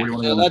to?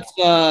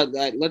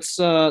 Let's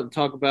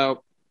talk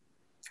about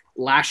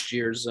last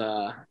year's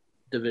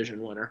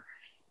division winner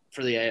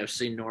for the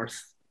AFC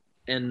North.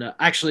 And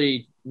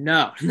actually,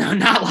 no,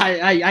 not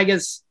like I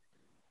guess.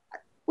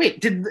 Wait,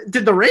 did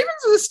the Ravens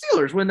or the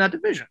Steelers win that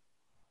division?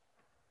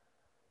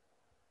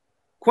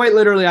 Quite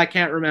literally, I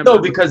can't remember. No,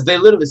 because the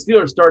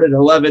Steelers started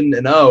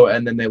 11-0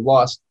 and then they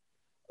lost.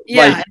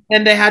 Yeah,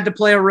 and they had to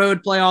play a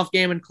road playoff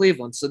game in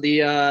Cleveland. So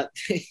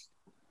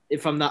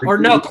if I'm not, or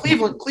no,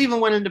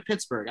 Cleveland went into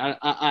Pittsburgh.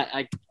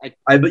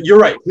 But you're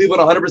right.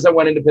 Cleveland 100%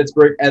 went into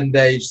Pittsburgh and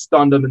they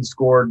stunned them and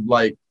scored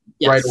right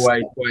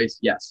away twice.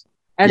 Yes.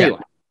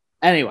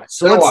 Anyway,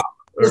 so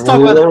let's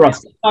talk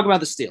about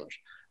the Steelers.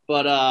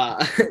 But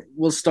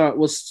we'll start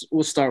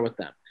with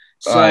them.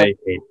 So, I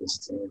hate this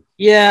team.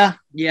 Yeah,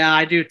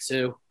 I do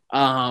too.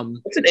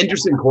 It's an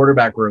interesting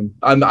quarterback room.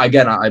 I'm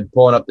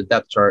pulling up the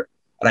depth chart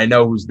and I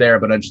know who's there,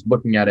 but I'm just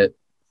looking at it.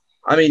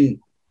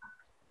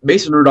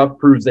 Mason Rudolph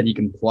proves that he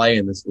can play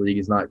in this league.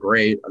 He's not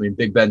great.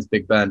 Big Ben's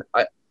Big Ben.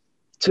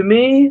 To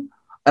me,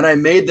 and I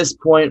made this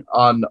point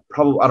on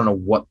probably, I don't know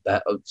what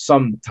that,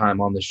 sometime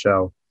on the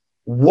show.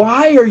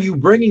 Why are you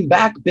bringing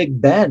back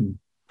Big Ben?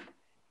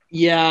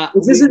 Yeah.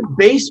 This isn't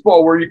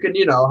baseball where you can,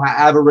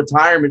 have a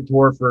retirement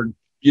tour for,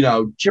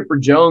 Chipper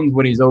Jones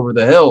when he's over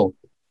the hill.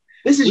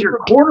 This is your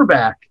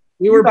quarterback.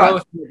 We were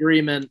both in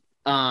agreement,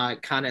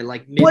 kind of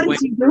like midway. What is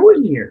he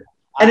doing here?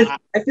 And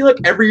I feel like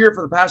every year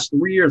for the past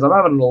 3 years, I'm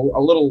having a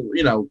little,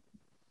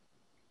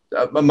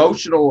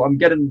 emotional. I'm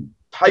getting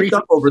hyped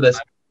up over this.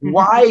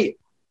 Why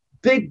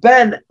Big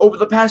Ben over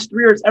the past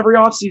 3 years, every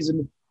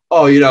offseason,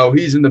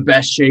 he's in the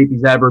best shape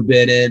he's ever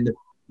been in.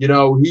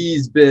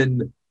 He's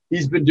been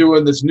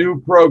doing this new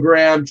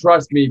program.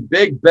 Trust me,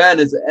 Big Ben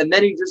is, and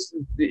then he just,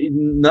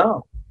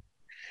 no.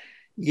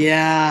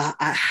 Yeah,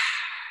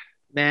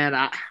 when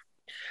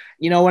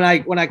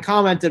I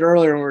commented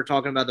earlier when we were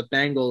talking about the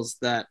Bengals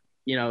that,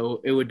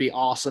 it would be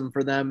awesome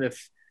for them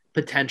if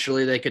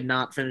potentially they could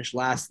not finish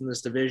last in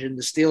this division.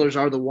 The Steelers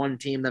are the one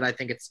team that I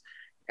think it's,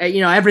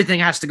 everything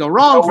has to go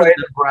wrong. No way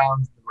the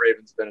Browns and the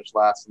Ravens finish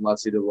last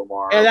unless either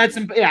Lamar. Yeah,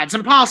 it's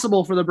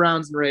impossible for the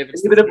Browns and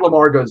Ravens. Even if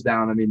Lamar goes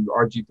down,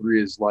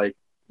 RG3 is like,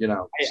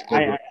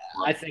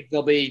 I think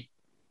they'll be,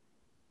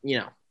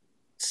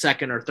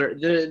 second or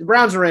third. The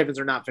Browns and Ravens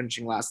are not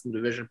finishing last in the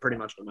division pretty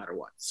much no matter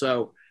what.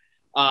 So,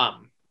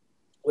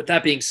 with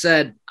that being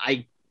said,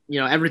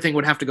 everything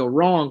would have to go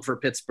wrong for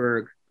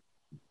Pittsburgh,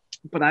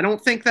 but I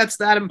don't think that's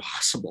that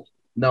impossible.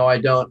 No, I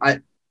don't.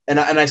 and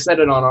I said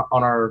it on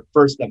our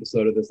first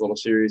episode of this little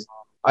series.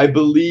 I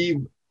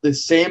believe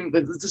it's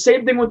the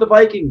same thing with the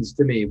Vikings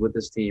to me with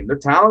this team. They're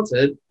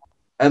talented,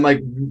 and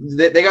like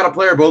they got a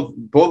player both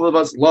of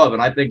us love,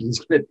 and I think he's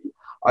gonna.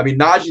 I mean,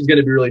 Najee's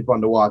gonna be really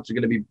fun to watch. It's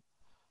gonna be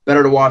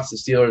better to watch the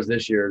Steelers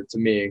this year to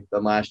me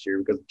than last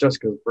year because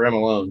for him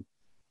alone.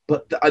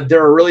 But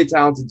they're a really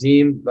talented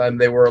team, and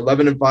they were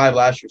 11-5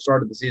 last year.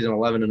 Started the season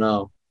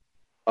 11-0.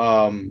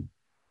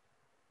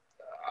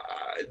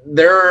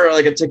 They're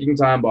like a ticking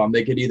time bomb.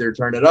 They could either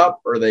turn it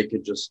up or they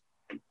could just.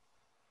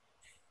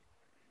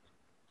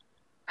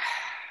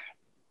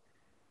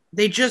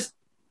 Big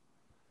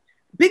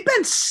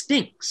Ben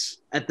stinks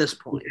at this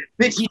point.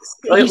 Big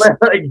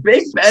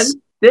Ben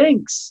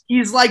stinks.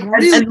 He's like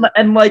really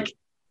and like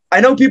I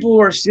know people who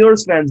are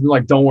Steelers fans and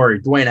like, don't worry,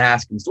 Dwayne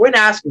Haskins. Dwayne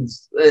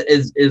Haskins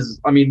is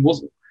I mean, Do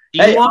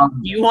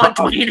you want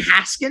Dwayne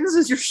Haskins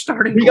as your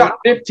starting? We got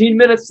 15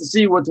 minutes to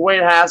see what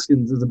Dwayne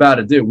Haskins is about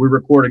to do. We're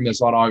recording this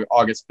on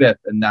August 5th,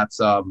 and that's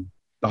the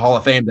Hall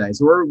of Fame day.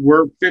 So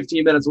we're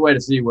 15 minutes away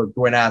to see what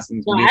Dwayne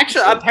Haskins. Well,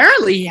 actually,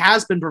 apparently he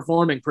has been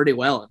performing pretty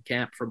well in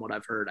camp, from what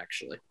I've heard.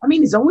 Actually, I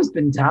mean, he's always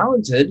been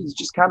talented. He's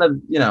just kind of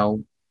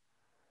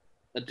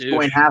a dude.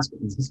 Dwayne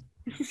Haskins.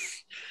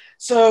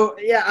 So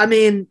yeah, I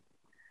mean.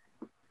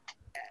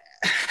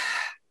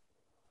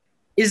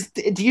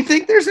 Do you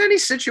think there's any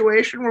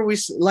situation where we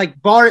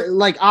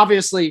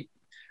obviously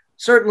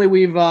certainly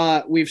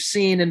we've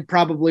seen and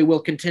probably will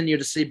continue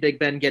to see Big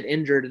Ben get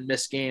injured and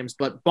miss games,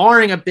 but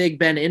barring a Big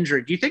Ben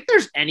injury, do you think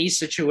there's any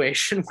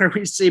situation where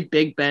we see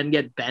Big Ben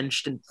get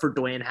benched for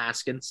Dwayne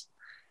Haskins?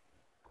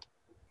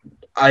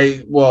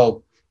 I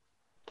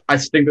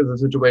think there's a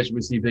situation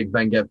we see Big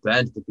Ben get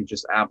benched if he's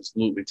just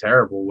absolutely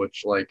terrible,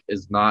 which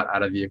is not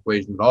out of the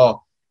equation at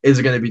all. Is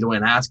it going to be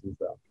Dwayne Haskins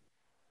though?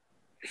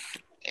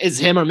 Is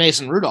him or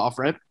Mason Rudolph,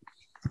 right?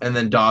 And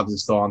then Dobbs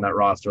is still on that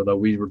roster, though.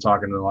 We were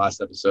talking in the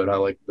last episode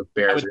how the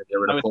Bears are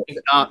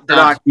they're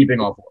not keeping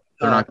all four.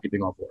 They're not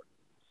keeping all four.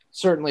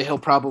 Certainly, he'll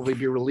probably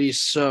be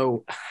released.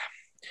 So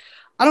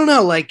I don't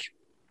know. It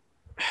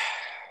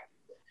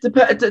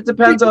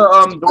depends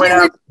on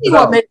Dwayne.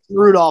 What Mason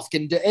Rudolph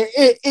can do.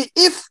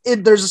 If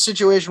there's a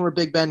situation where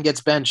Big Ben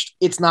gets benched,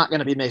 it's not going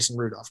to be Mason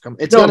Rudolph.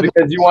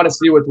 Because you want to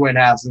see what Dwayne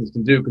Haskins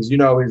can do because he's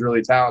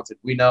really talented.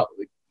 We know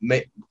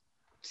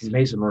he's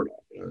Mason Rudolph.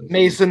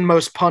 Mason,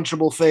 most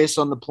punchable face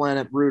on the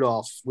planet,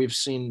 Rudolph. We've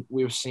seen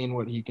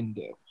what he can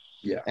do.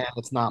 Yeah, and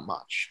it's not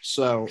much.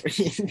 So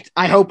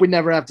I hope we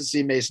never have to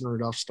see Mason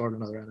Rudolph start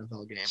another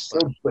NFL game. So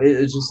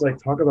it's just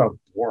talk about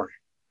boring.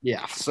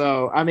 Yeah.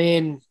 So I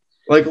mean,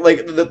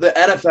 the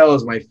NFL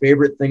is my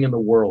favorite thing in the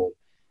world,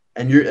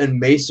 and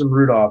Mason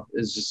Rudolph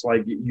is just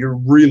you're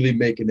really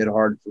making it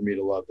hard for me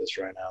to love this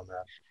right now,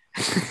 man.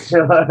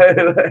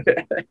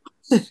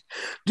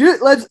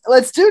 Dude,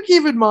 let's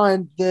keep in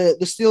mind the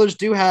Steelers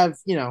do have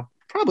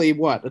probably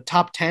a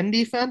top 10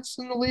 defense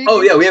in the league.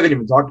 Oh yeah, we haven't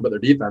even talked about their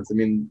defense. I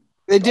mean,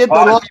 they did.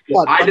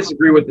 I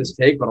disagree with this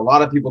take, but a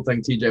lot of people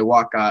think T.J.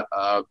 Watt got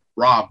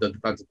robbed of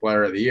Defensive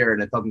Player of the Year,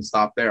 and it doesn't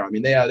stop there. I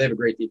mean, they have a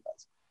great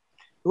defense.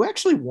 Who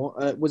actually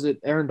won? Was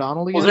it Aaron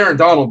Donald again? It was Aaron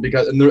Donald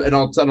because, and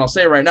I'll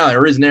say right now, the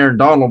reason Aaron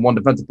Donald won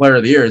Defensive Player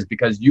of the Year is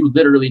because you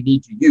literally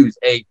need to use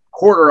a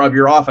quarter of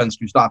your offense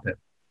to stop him.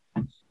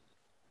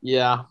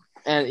 Yeah,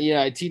 and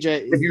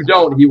TJ. If you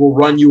don't, he will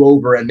run you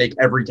over and make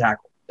every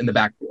tackle in the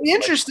backfield. It's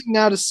interesting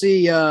now to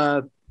see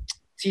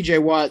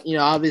TJ Watt.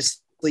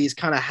 Obviously he's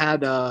kind of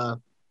had a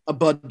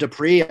Bud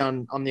Dupree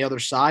on the other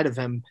side of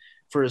him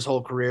for his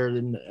whole career,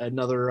 and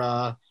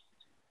another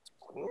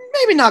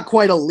maybe not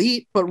quite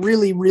elite, but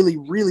really, really,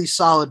 really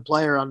solid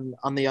player on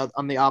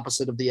the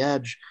opposite of the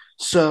edge.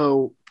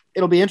 So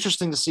it'll be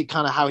interesting to see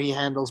kind of how he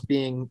handles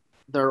being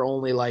their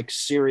only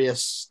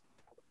serious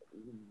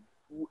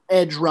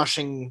edge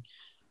rushing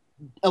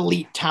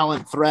elite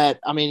talent threat.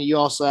 I mean, you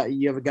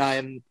have a guy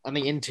on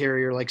the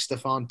interior like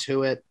Stephon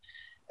Tuitt,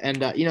 and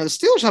the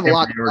Steelers have a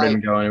lot.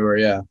 Didn't go anywhere.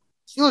 Yeah,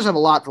 Steelers have a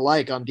lot to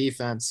like on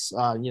defense.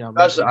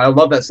 Especially, I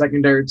love that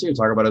secondary too.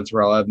 Talk about it,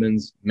 Terrell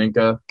Edmonds,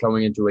 Minka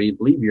coming into I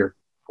believe year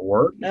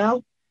 4 now.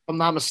 If I'm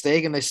not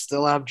mistaken, they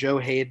still have Joe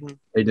Hayden.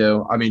 They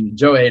do. I mean,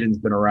 Joe Hayden's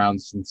been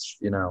around since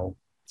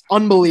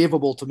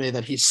Unbelievable to me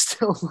that he's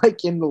still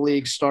in the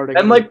league starting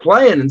and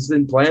playing and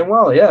been playing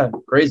well. Yeah,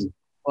 crazy.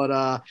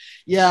 But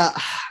yeah,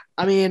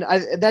 I mean,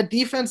 that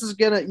defense is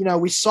gonna.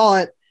 We saw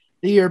it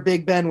the year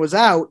Big Ben was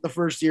out. The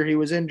first year he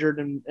was injured,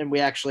 and we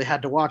actually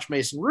had to watch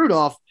Mason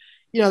Rudolph.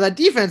 That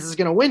defense is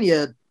gonna win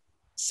you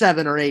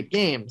 7 or 8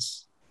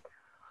 games.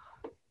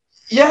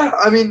 Yeah,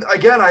 I mean,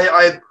 again,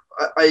 I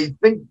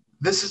think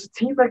this is a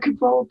team that could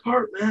fall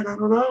apart, man. I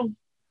don't know.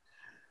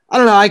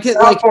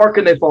 How far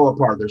can they fall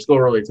apart? They're still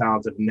really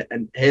talented,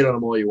 and hate on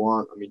them all you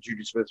want. I mean,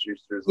 Juju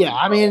Smith-Schuster is. Yeah,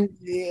 I mean,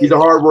 he's a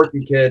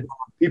hardworking kid.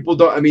 People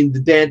don't. I mean, the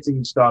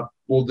dancing stuff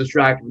will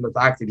distract from the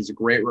fact that he's a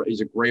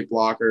great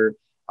blocker.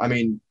 I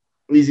mean,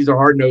 he's a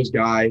hard-nosed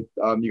guy.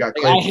 You got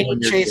Claypool.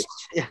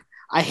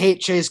 I hate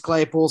Chase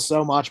Claypool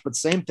so much, but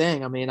same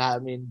thing. I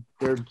mean,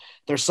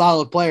 they're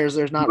solid players.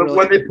 There's not really.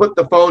 When they put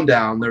the phone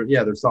down,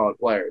 they're solid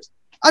players.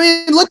 I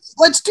mean,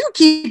 let's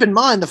keep in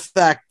mind the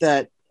fact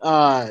that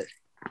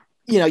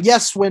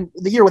yes, when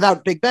the year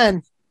without Big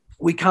Ben,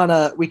 we kind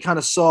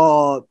of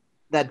saw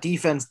that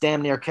defense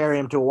damn near carry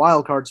him to a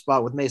wild card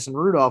spot with Mason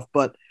Rudolph.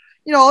 But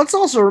let's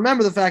also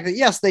remember the fact that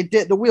yes, they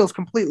did the wheels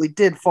completely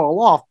did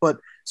fall off, but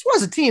this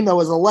was a team that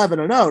was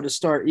 11-0 to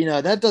start.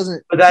 That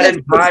doesn't. But that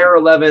entire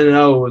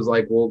 11-0 was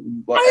like, well, I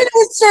mean, it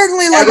was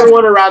certainly like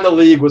everyone around the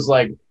league was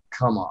like,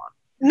 come on.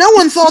 No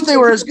one thought they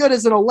were as good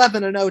as an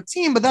 11-0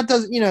 team, but that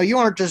doesn't. You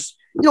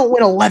don't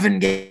win 11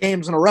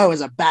 games in a row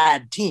as a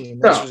bad team.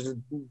 That's just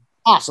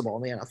impossible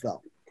in the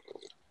NFL.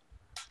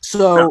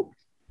 So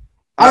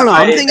I don't know.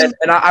 I'm thinking,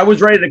 and I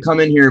was ready to come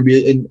in here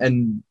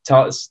and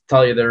tell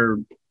you they're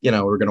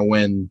we're going to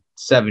win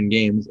 7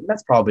 games, and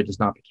that's probably just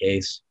not the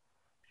case.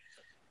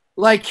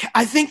 Like,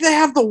 I think they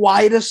have the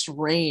widest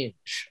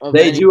range.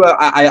 They do. But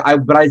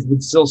I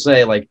would still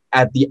say, like,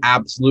 at the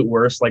absolute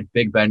worst, like,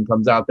 Big Ben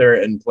comes out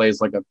there and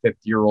plays like a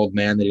 50-year-old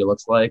man that he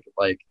looks like,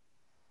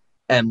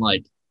 and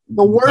like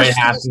the worst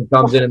Haskins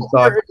comes in and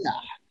stuff.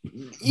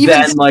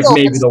 Then, like,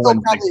 maybe they'll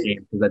win 6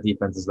 games because that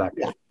defense is that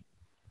good. Yeah.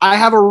 I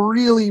have a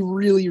really,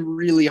 really,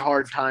 really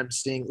hard time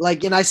seeing,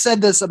 like, and I said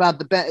this about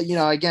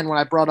again, when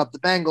I brought up the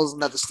Bengals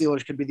and that the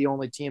Steelers could be the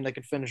only team that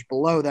could finish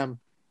below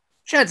them.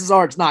 Chances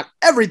are it's not.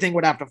 Everything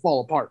would have to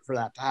fall apart for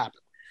that to happen.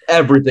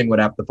 Everything would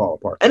have to fall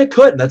apart. And it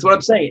could. That's what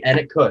I'm saying. And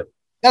it could.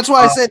 That's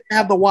why I said they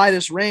have the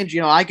widest range.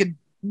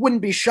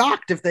 Wouldn't be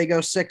shocked if they go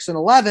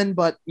 6-11,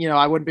 but,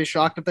 I wouldn't be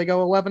shocked if they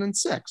go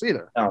 11-6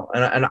 either. No,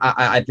 and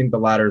I think the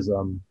latter's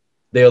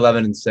the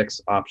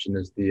 11-6 option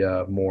is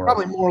the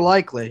probably more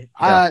likely.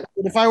 Yeah.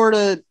 If I were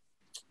to,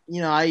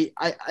 I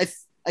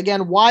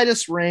again,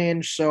 widest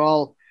range,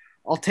 so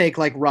I'll take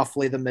like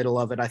roughly the middle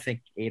of it. I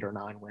think 8 or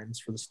 9 wins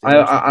for the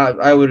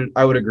Steelers.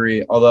 I would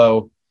agree,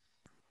 although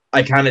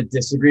I kind of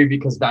disagree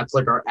because that's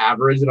like our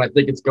average, and I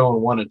think it's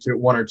going one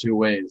or two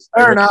ways.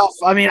 Fair enough.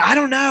 I mean, I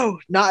don't know.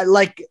 Not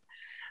like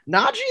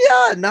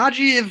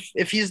Najee,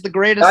 if he's the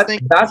greatest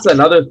thing. That's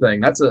another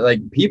thing. That's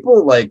like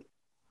people like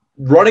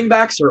running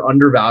backs are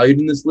undervalued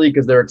in this league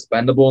because they're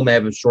expendable and they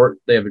have a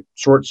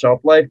short shelf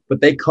life, but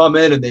they come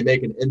in and they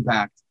make an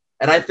impact.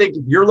 And I think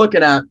if you're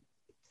looking at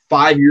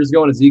 5 years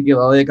ago and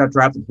Ezekiel Elliott got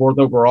drafted 4th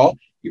overall,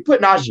 you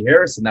put Najee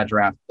Harris in that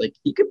draft, like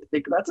he could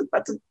think that's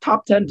a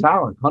top 10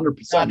 talent,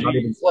 100%. Not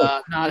even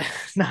close.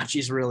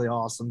 Najee's really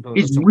awesome.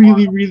 He's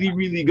really, really,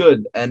 really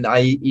good, and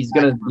he's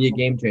gonna be a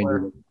game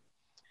changer.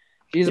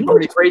 He's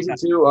pretty crazy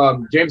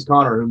too. James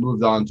Conner, who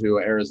moved on to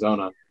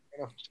Arizona,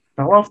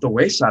 fell off the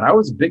wayside. I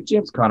was a big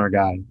James Conner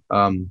guy.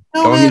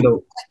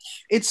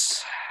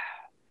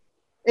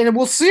 And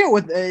we'll see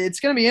it it's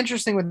going to be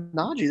interesting with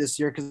Najee this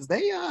year because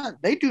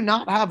they do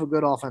not have a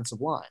good offensive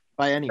line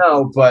by any.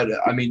 No, but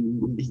I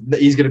mean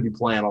he's going to be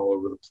playing all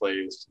over the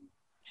place.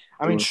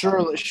 I mean,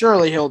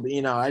 surely he'll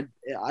be. I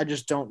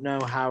just don't know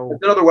how.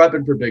 It's another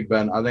weapon for Big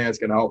Ben. I think that's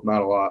going to help him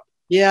out a lot.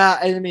 Yeah,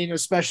 I mean,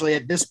 especially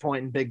at this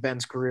point in Big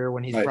Ben's career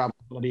when he's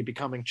probably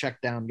becoming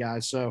check down guy.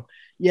 So,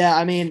 yeah,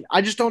 I mean,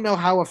 I just don't know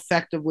how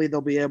effectively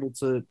they'll be able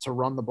to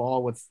run the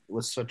ball with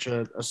such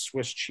a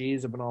Swiss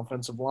cheese of an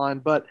offensive line.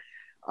 But,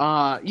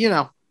 a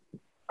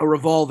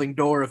revolving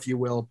door, if you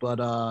will. But,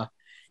 I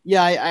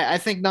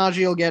think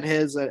Najee will get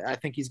his. I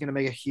think he's going to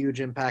make a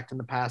huge impact in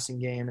the passing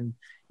game. And,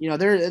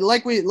 they're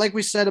like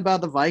we said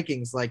about the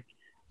Vikings, like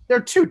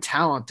they're too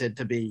talented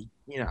to be,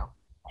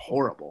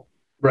 horrible.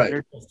 Right.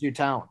 They're just too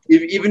talented.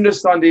 Even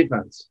just on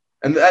defense.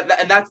 And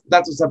that's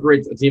what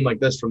separates a team like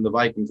this from the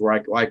Vikings, where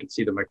I could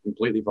see them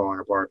completely falling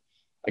apart.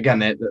 Again,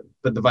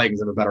 the Vikings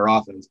have a better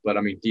offense, but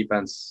I mean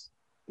defense,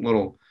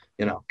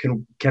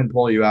 can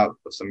pull you out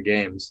of some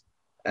games.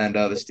 And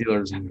the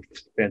Steelers have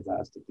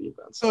fantastic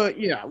defense. So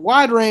yeah,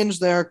 wide range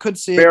there. Could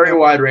see very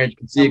wide range.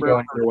 Could see it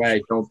going either way.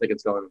 I don't think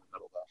it's going in the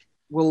middle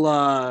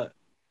though.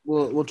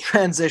 We'll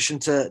transition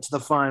to the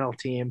final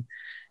team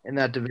in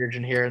that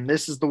division here, and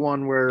this is the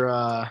one where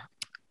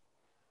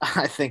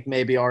I think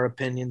maybe our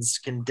opinions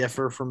can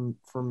differ from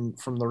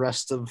the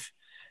rest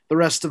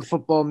of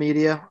football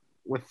media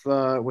with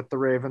the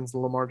Ravens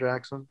and Lamar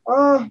Jackson.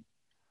 I'll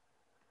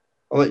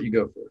let you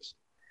go first.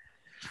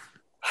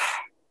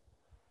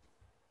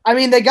 I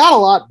mean, they got a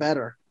lot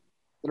better.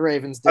 The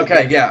Ravens did.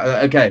 Okay,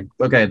 yeah,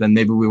 okay. Then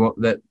maybe we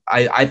won't. That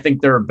I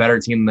think they're a better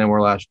team than they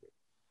were last year.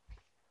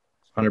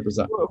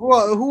 100%.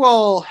 Who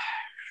all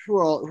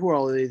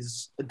are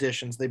these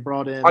additions they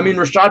brought in? I mean,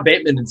 Rashad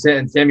Bateman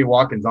and Sammy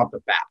Watkins off the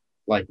bat.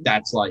 Like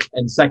that's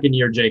and second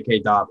year J.K.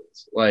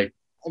 Dobbins. Like,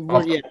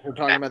 we're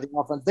talking about the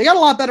offense. They got a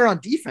lot better on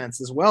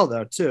defense as well,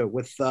 though, too.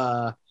 With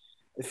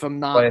if I'm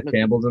not,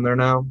 Campbell's in there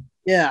now.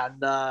 Yeah,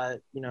 and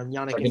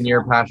Yannick. Second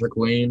year Patrick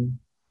Queen.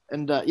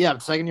 And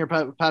second year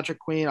Patrick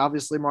Queen.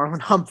 Obviously,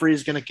 Marlon Humphrey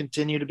is going to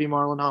continue to be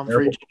Marlon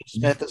Humphrey.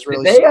 Smith is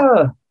really.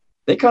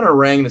 They kind of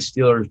rang the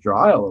Steelers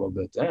dry a little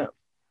bit. Damn.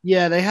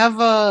 Yeah, they have.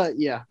 I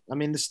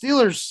mean, the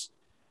Steelers.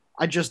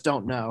 I just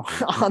don't know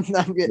on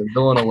them.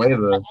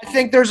 Villanueva. I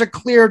think there's a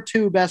clear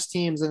 2 best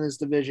teams in this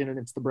division, and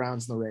it's the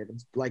Browns and the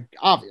Ravens. Like,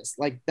 obvious.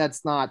 Like,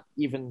 that's not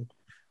even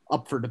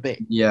up for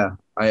debate. Yeah,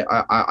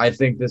 I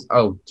think this.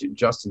 Oh,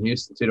 Justin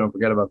Houston too. Don't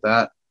forget about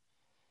that.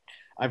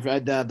 I've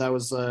read that. That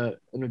was an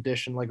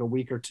addition like a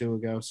week or two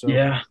ago. So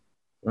Yeah.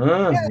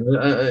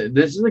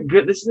 This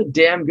is a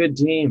damn good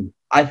team.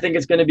 I think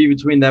it's going to be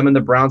between them and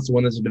the Browns to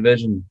win this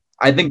division.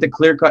 I think the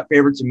clear-cut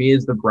favorite to me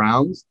is the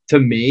Browns. To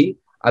me,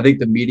 I think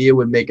the media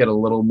would make it a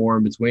little more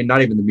in between.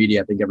 Not even the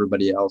media. I think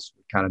everybody else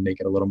would kind of make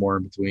it a little more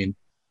in between.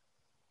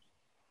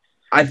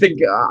 I think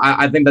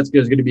that's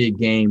going to be a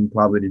game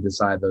probably to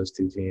decide those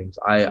two teams.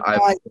 I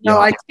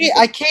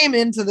came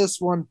into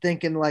this one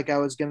thinking like I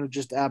was going to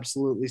just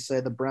absolutely say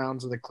the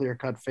Browns are the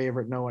clear-cut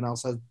favorite. No one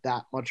else has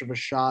that much of a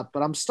shot,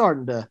 but I'm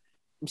starting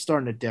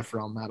to differ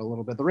on that a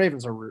little bit. The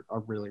Ravens are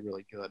really,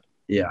 really good.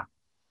 Yeah.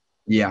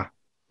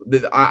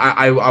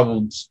 I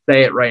will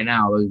say it right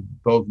now.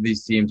 Both of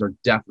these teams are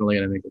definitely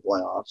going to make the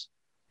playoffs.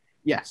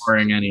 Yes.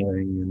 Barring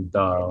anything,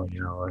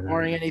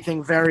 barring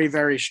anything very,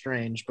 very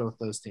strange, both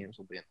those teams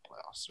will be in the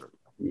playoffs. Certainly.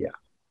 Yeah.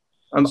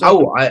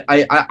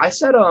 I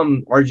said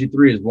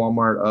RG3 is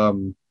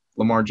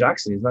Lamar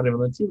Jackson. He's not even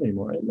on the team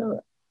anymore. I didn't know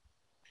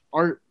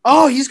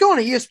that. He's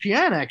going to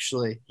ESPN.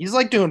 Actually, he's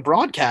like doing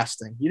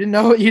broadcasting. You didn't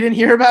know? You didn't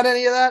hear about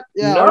any of that?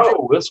 Yeah.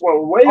 No, this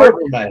one way over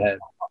my head.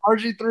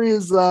 RG3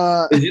 is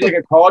he like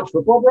a college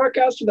football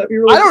broadcaster? That'd be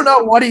really. I don't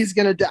know what he's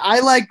gonna do.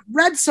 I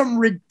read some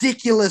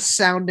ridiculous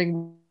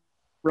sounding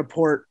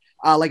report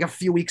like a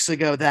few weeks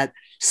ago that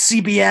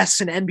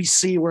CBS and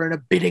NBC were in a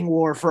bidding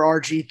war for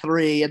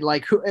RG3 and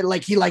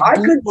he I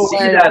could see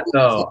that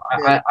though.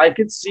 I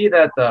could see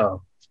that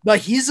though. But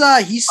he's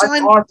signed.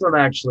 That's awesome,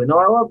 actually. No,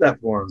 I love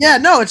that for him. Yeah,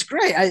 no, it's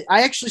great. I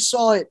actually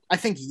saw it. I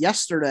think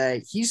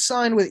yesterday. He's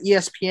signed with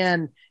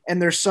ESPN,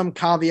 and there's some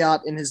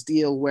caveat in his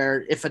deal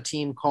where if a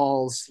team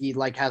calls, he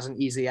has an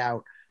easy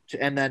out,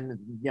 and then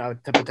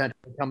to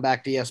potentially come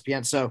back to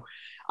ESPN. So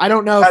I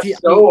don't know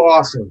if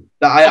awesome.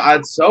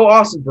 It's so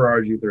awesome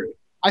for RG3.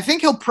 I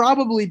think he'll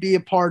probably be a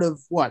part of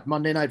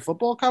Monday Night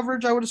Football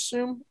coverage. I would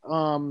assume.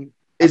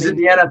 Is it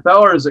the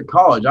NFL or is it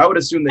college? I would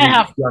assume they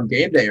have to be on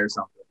game day or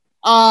something.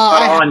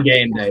 Not on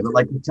game day, but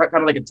kind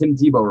of like a Tim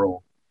Tebow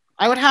role.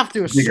 I would have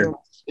to assume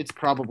it's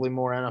probably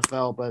more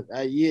NFL, but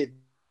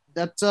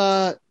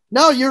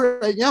no, you're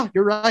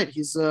right.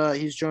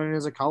 He's joining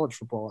as a college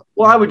football.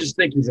 Well, I would just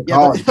think he's a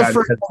college guy.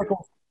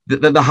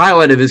 The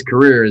highlight of his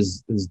career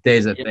is his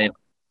days at Baylor.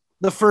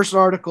 The first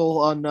article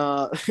on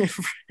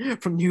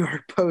from New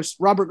York Post: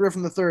 Robert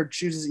Griffin III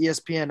chooses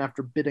ESPN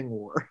after bidding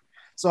war.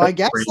 So I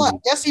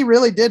guess he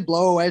really did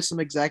blow away some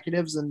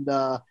executives, and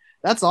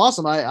that's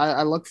awesome.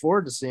 I look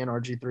forward to seeing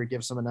RG3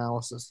 give some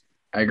analysis.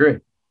 I agree,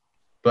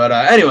 but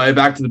anyway,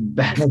 back to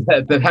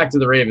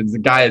the Ravens. The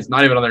guy is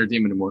not even on their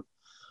team anymore.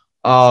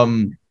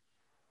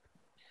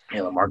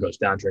 Lamar goes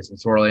down Tracy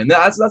McSorley, and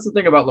that's the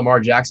thing about Lamar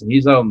Jackson.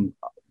 He's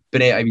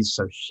he's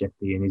so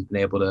shifty, and he's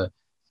been able to.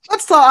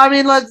 Let's talk. I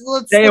mean, let's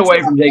stay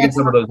away from taking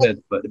some of those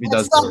hits. But if he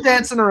does, stop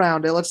dancing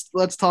around it.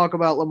 Let's talk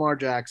about Lamar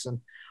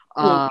Jackson.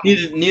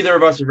 Neither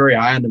of us are very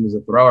high on him as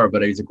a thrower,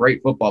 but he's a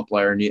great football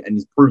player, and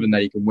he's proven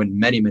that he can win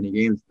many, many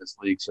games in this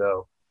league.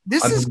 So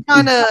this is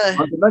kind of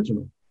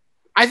unconventional.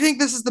 I think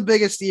this is the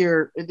biggest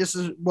year. This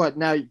is what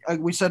now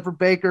we said for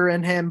Baker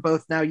and him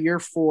both now year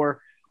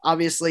 4.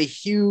 Obviously,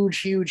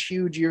 huge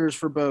years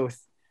for both.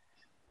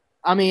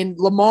 I mean,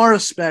 Lamar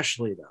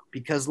especially though,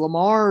 because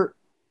Lamar,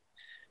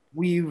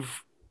 me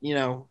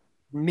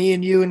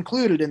and you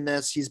included in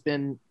this, he's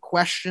been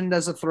questioned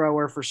as a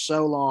thrower for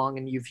so long,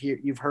 and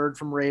you've heard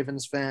from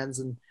Ravens fans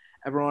and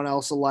everyone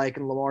else alike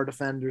and Lamar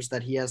defenders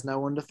that he has no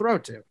one to throw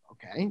to.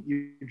 Okay,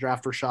 you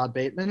draft Rashad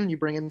Bateman and you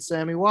bring in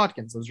Sammy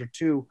Watkins. Those are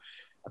two.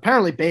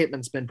 Apparently,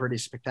 Bateman's been pretty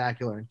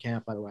spectacular in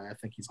camp. By the way, I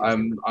think he's.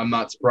 I'm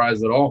not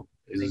surprised at all.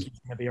 I think he's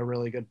going to be a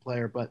really good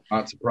player, but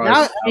not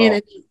surprised.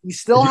 You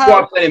still have. If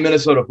you watch any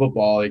Minnesota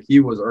football, like he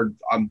was, or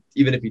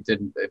even if he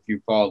didn't, if you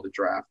followed the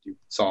draft, you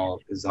saw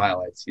his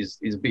highlights. He's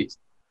a beast.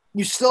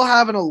 You still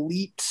have an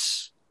elite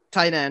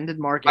tight end in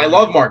Mark Andrews. I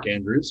love Mark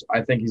Andrews.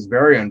 I think he's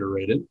very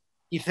underrated.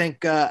 You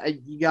think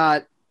you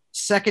got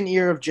second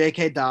year of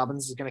J.K.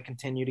 Dobbins is going to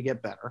continue to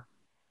get better.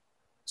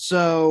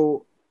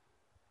 So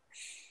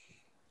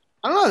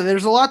I don't know.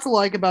 There's a lot to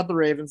like about the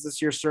Ravens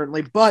this year,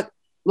 certainly, but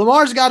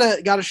Lamar's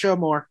got to show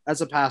more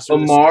as a passer.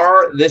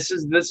 Lamar, this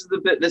is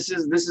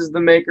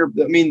the maker.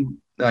 I mean,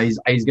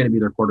 he's going to be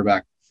their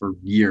quarterback for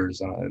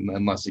years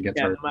unless he gets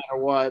hurt. No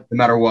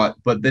matter what.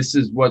 But this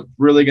is what's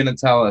really going to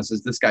tell us: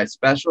 is this guy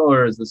special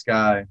or is this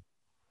guy?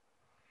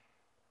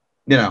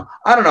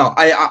 I don't know.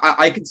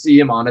 I could see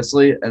him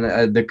honestly,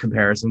 and the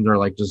comparisons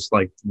are just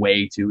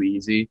way too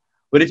easy.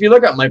 But if you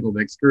look at Michael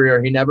Vick's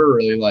career, he never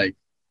really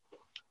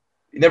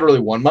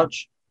won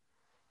much,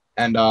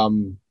 and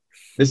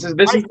this is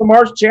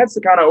Lamar's chance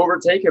to kind of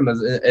overtake him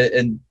as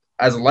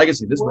a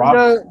legacy.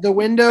 The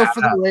window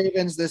for the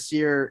Ravens this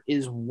year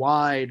is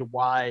wide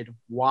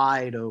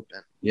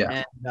open.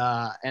 Yeah,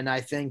 and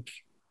I think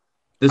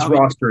this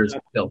roster is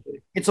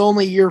filthy. It's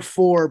only year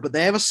 4, but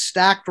they have a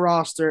stacked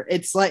roster.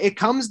 It's it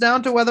comes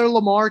down to whether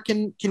Lamar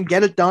can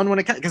get it done when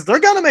it comes, because they're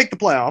going to make the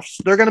playoffs.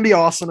 They're going to be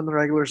awesome in the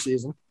regular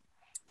season,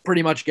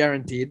 pretty much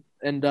guaranteed.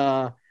 And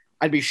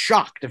I'd be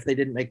shocked if they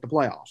didn't make the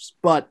playoffs.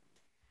 But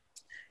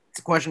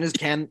the question is,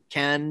 can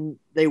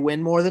they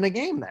win more than a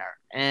game there?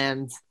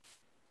 And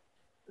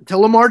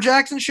until Lamar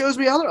Jackson shows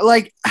me other,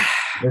 like,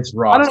 this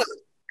roster.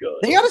 Good.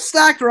 They got a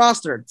stacked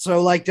roster,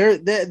 so like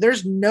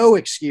there's no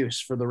excuse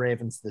for the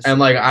Ravens this year. And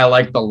like I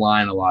like the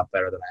line a lot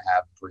better than I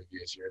have in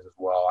previous years as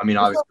well. I mean,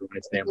 obviously when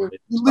it's Stanley,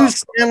 you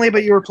lose Stanley,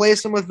 but you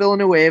replace him with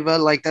Villanueva.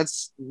 Like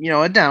that's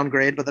a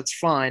downgrade, but that's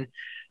fine.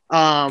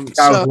 That was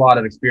a lot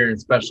of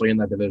experience, especially in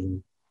that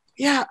division.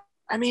 Yeah,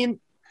 I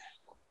mean,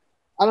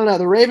 I don't know.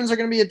 The Ravens are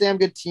going to be a damn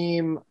good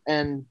team,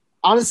 and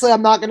honestly,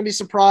 I'm not going to be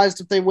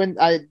surprised if they win.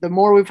 The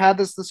more we've had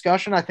this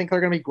discussion, I think they're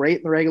going to be great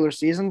in the regular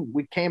season.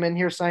 We came in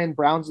here saying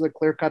Browns are the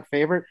clear-cut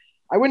favorite.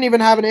 I wouldn't even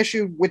have an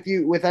issue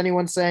with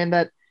anyone saying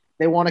that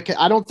they want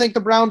to – I don't think the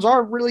Browns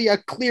are really a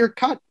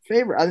clear-cut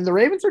favorite. I mean, the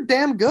Ravens are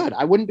damn good.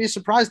 I wouldn't be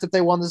surprised if they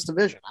won this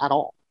division at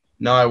all.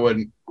 No, I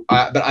wouldn't.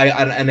 And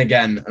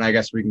I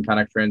guess we can kind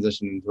of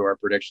transition into our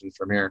predictions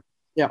from here.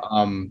 Yeah.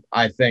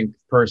 I think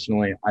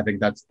personally,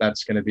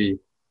 that's going to be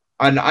 –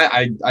 and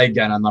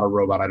again, I'm not a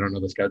robot. I don't know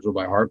the schedule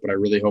by heart, but I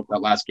really hope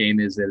that last game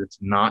is that it's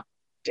not.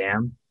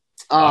 Damn.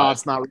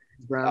 It's not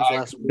Browns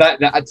last week.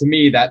 That to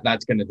me,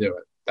 that's going to do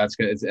it. That's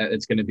good.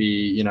 It's going to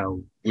be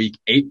week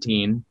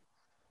 18.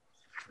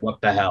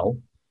 What the hell?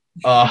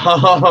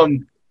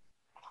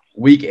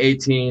 Week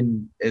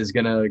 18 is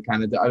going to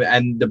kind of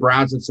and the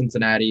Browns of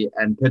Cincinnati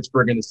and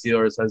Pittsburgh and the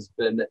Steelers has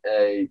been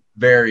a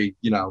very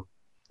the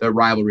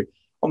rivalry.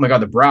 Oh my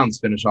God, the Browns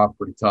finish off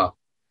pretty tough.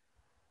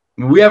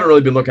 I mean, we haven't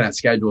really been looking at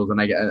schedules,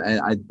 and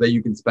I bet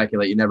you can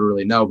speculate. You never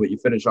really know, but you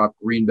finish off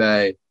Green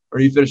Bay, or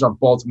you finish off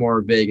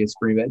Baltimore, Vegas,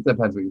 Green Bay. It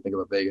depends what you think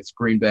about Vegas.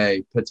 Green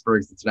Bay,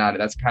 Pittsburgh, Cincinnati.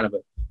 That's kind of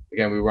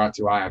again, we weren't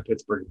too high on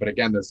Pittsburgh, but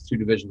again, there's two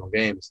divisional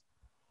games.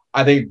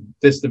 I think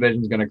this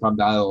division is going to come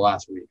down to the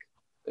last week.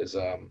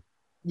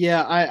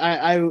 Yeah,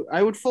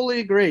 I would fully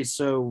agree.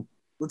 So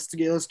let's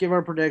give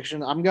our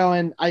prediction. I'm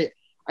going. I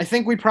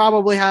think we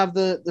probably have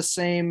the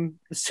same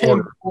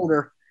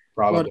order.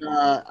 Probably.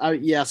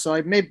 But so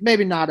I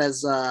maybe not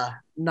as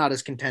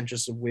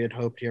contentious as we had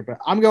hoped here, but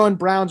I'm going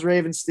Browns,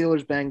 Ravens,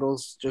 Steelers,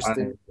 Bengals.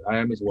 I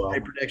am as well. My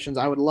predictions.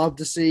 I would love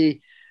to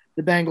see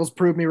the Bengals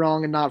prove me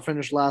wrong and not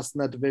finish last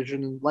in that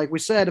division. And like we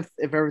said,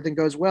 if everything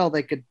goes well,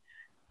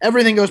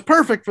 everything goes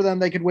perfect for them,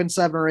 they could win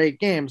 7 or 8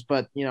 games.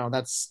 But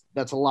that's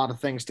a lot of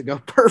things to go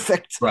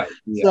perfect. Right.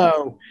 Yeah.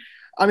 So.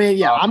 I mean,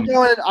 yeah,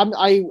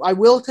 I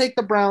will take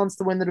the Browns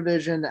to win the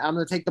division. I'm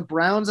going to take the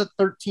Browns at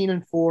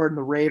 13-4 and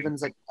the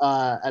Ravens at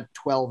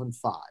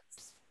 12-5.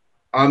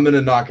 I'm going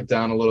to knock it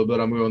down a little bit.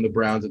 I'm going the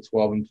Browns at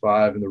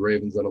 12-5 and the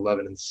Ravens at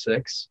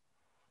 11-6.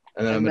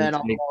 And then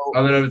I'm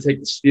going to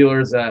take the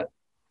Steelers at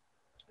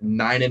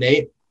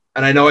 9-8.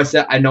 And I know I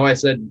said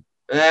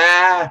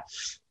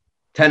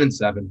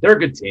 10-7. They're a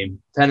good team.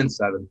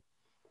 10-7.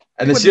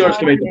 And the Steelers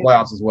can make the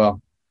playoffs as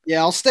well.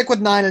 Yeah, I'll stick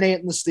with 9-8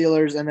 in the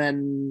Steelers, and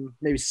then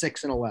maybe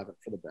 6-11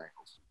 for the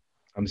Bengals.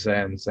 I'm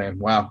saying the same.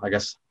 Wow, I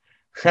guess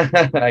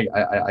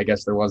I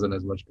guess there wasn't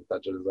as much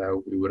potential as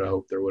we would have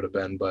hoped there would have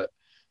been, but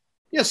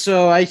yeah.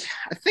 So I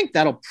think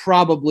that'll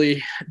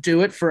probably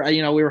do it for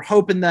we were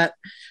hoping that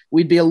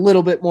we'd be a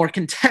little bit more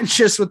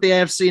contentious with the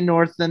AFC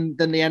North than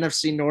the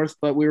NFC North,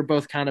 but we were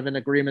both kind of in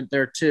agreement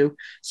there too.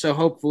 So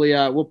hopefully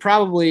we'll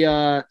probably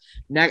I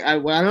don't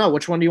know,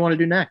 which one do you want to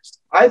do next?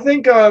 I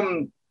think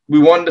we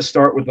wanted to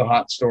start with the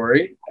hot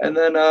story, and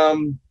then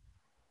you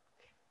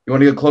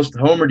want to get close to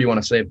home, or do you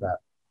want to save that?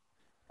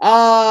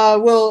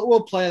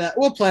 We'll play that.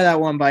 We'll play that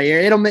one by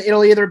ear.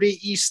 It'll either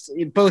be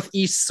both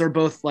easts or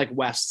both like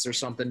wests or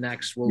something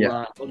next.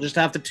 We'll just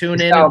have to tune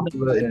in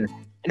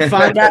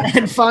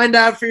and find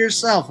out for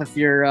yourself if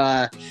you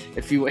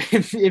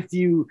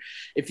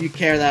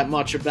care that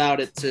much about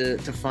it to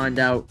find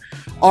out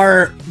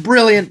our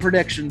brilliant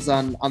predictions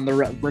on the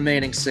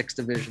remaining 6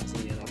 divisions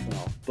in the NFL.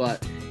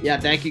 But yeah,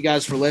 thank you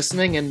guys for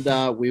listening, and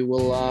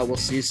we'll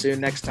see you soon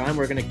next time.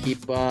 We're gonna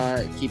keep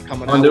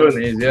coming on doing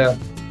these, yeah.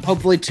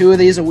 Hopefully 2 of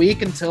these a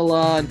week until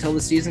the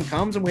season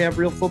comes and we have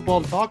real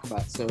football to talk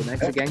about. So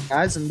thanks again,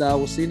 guys, and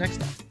we'll see you next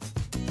time.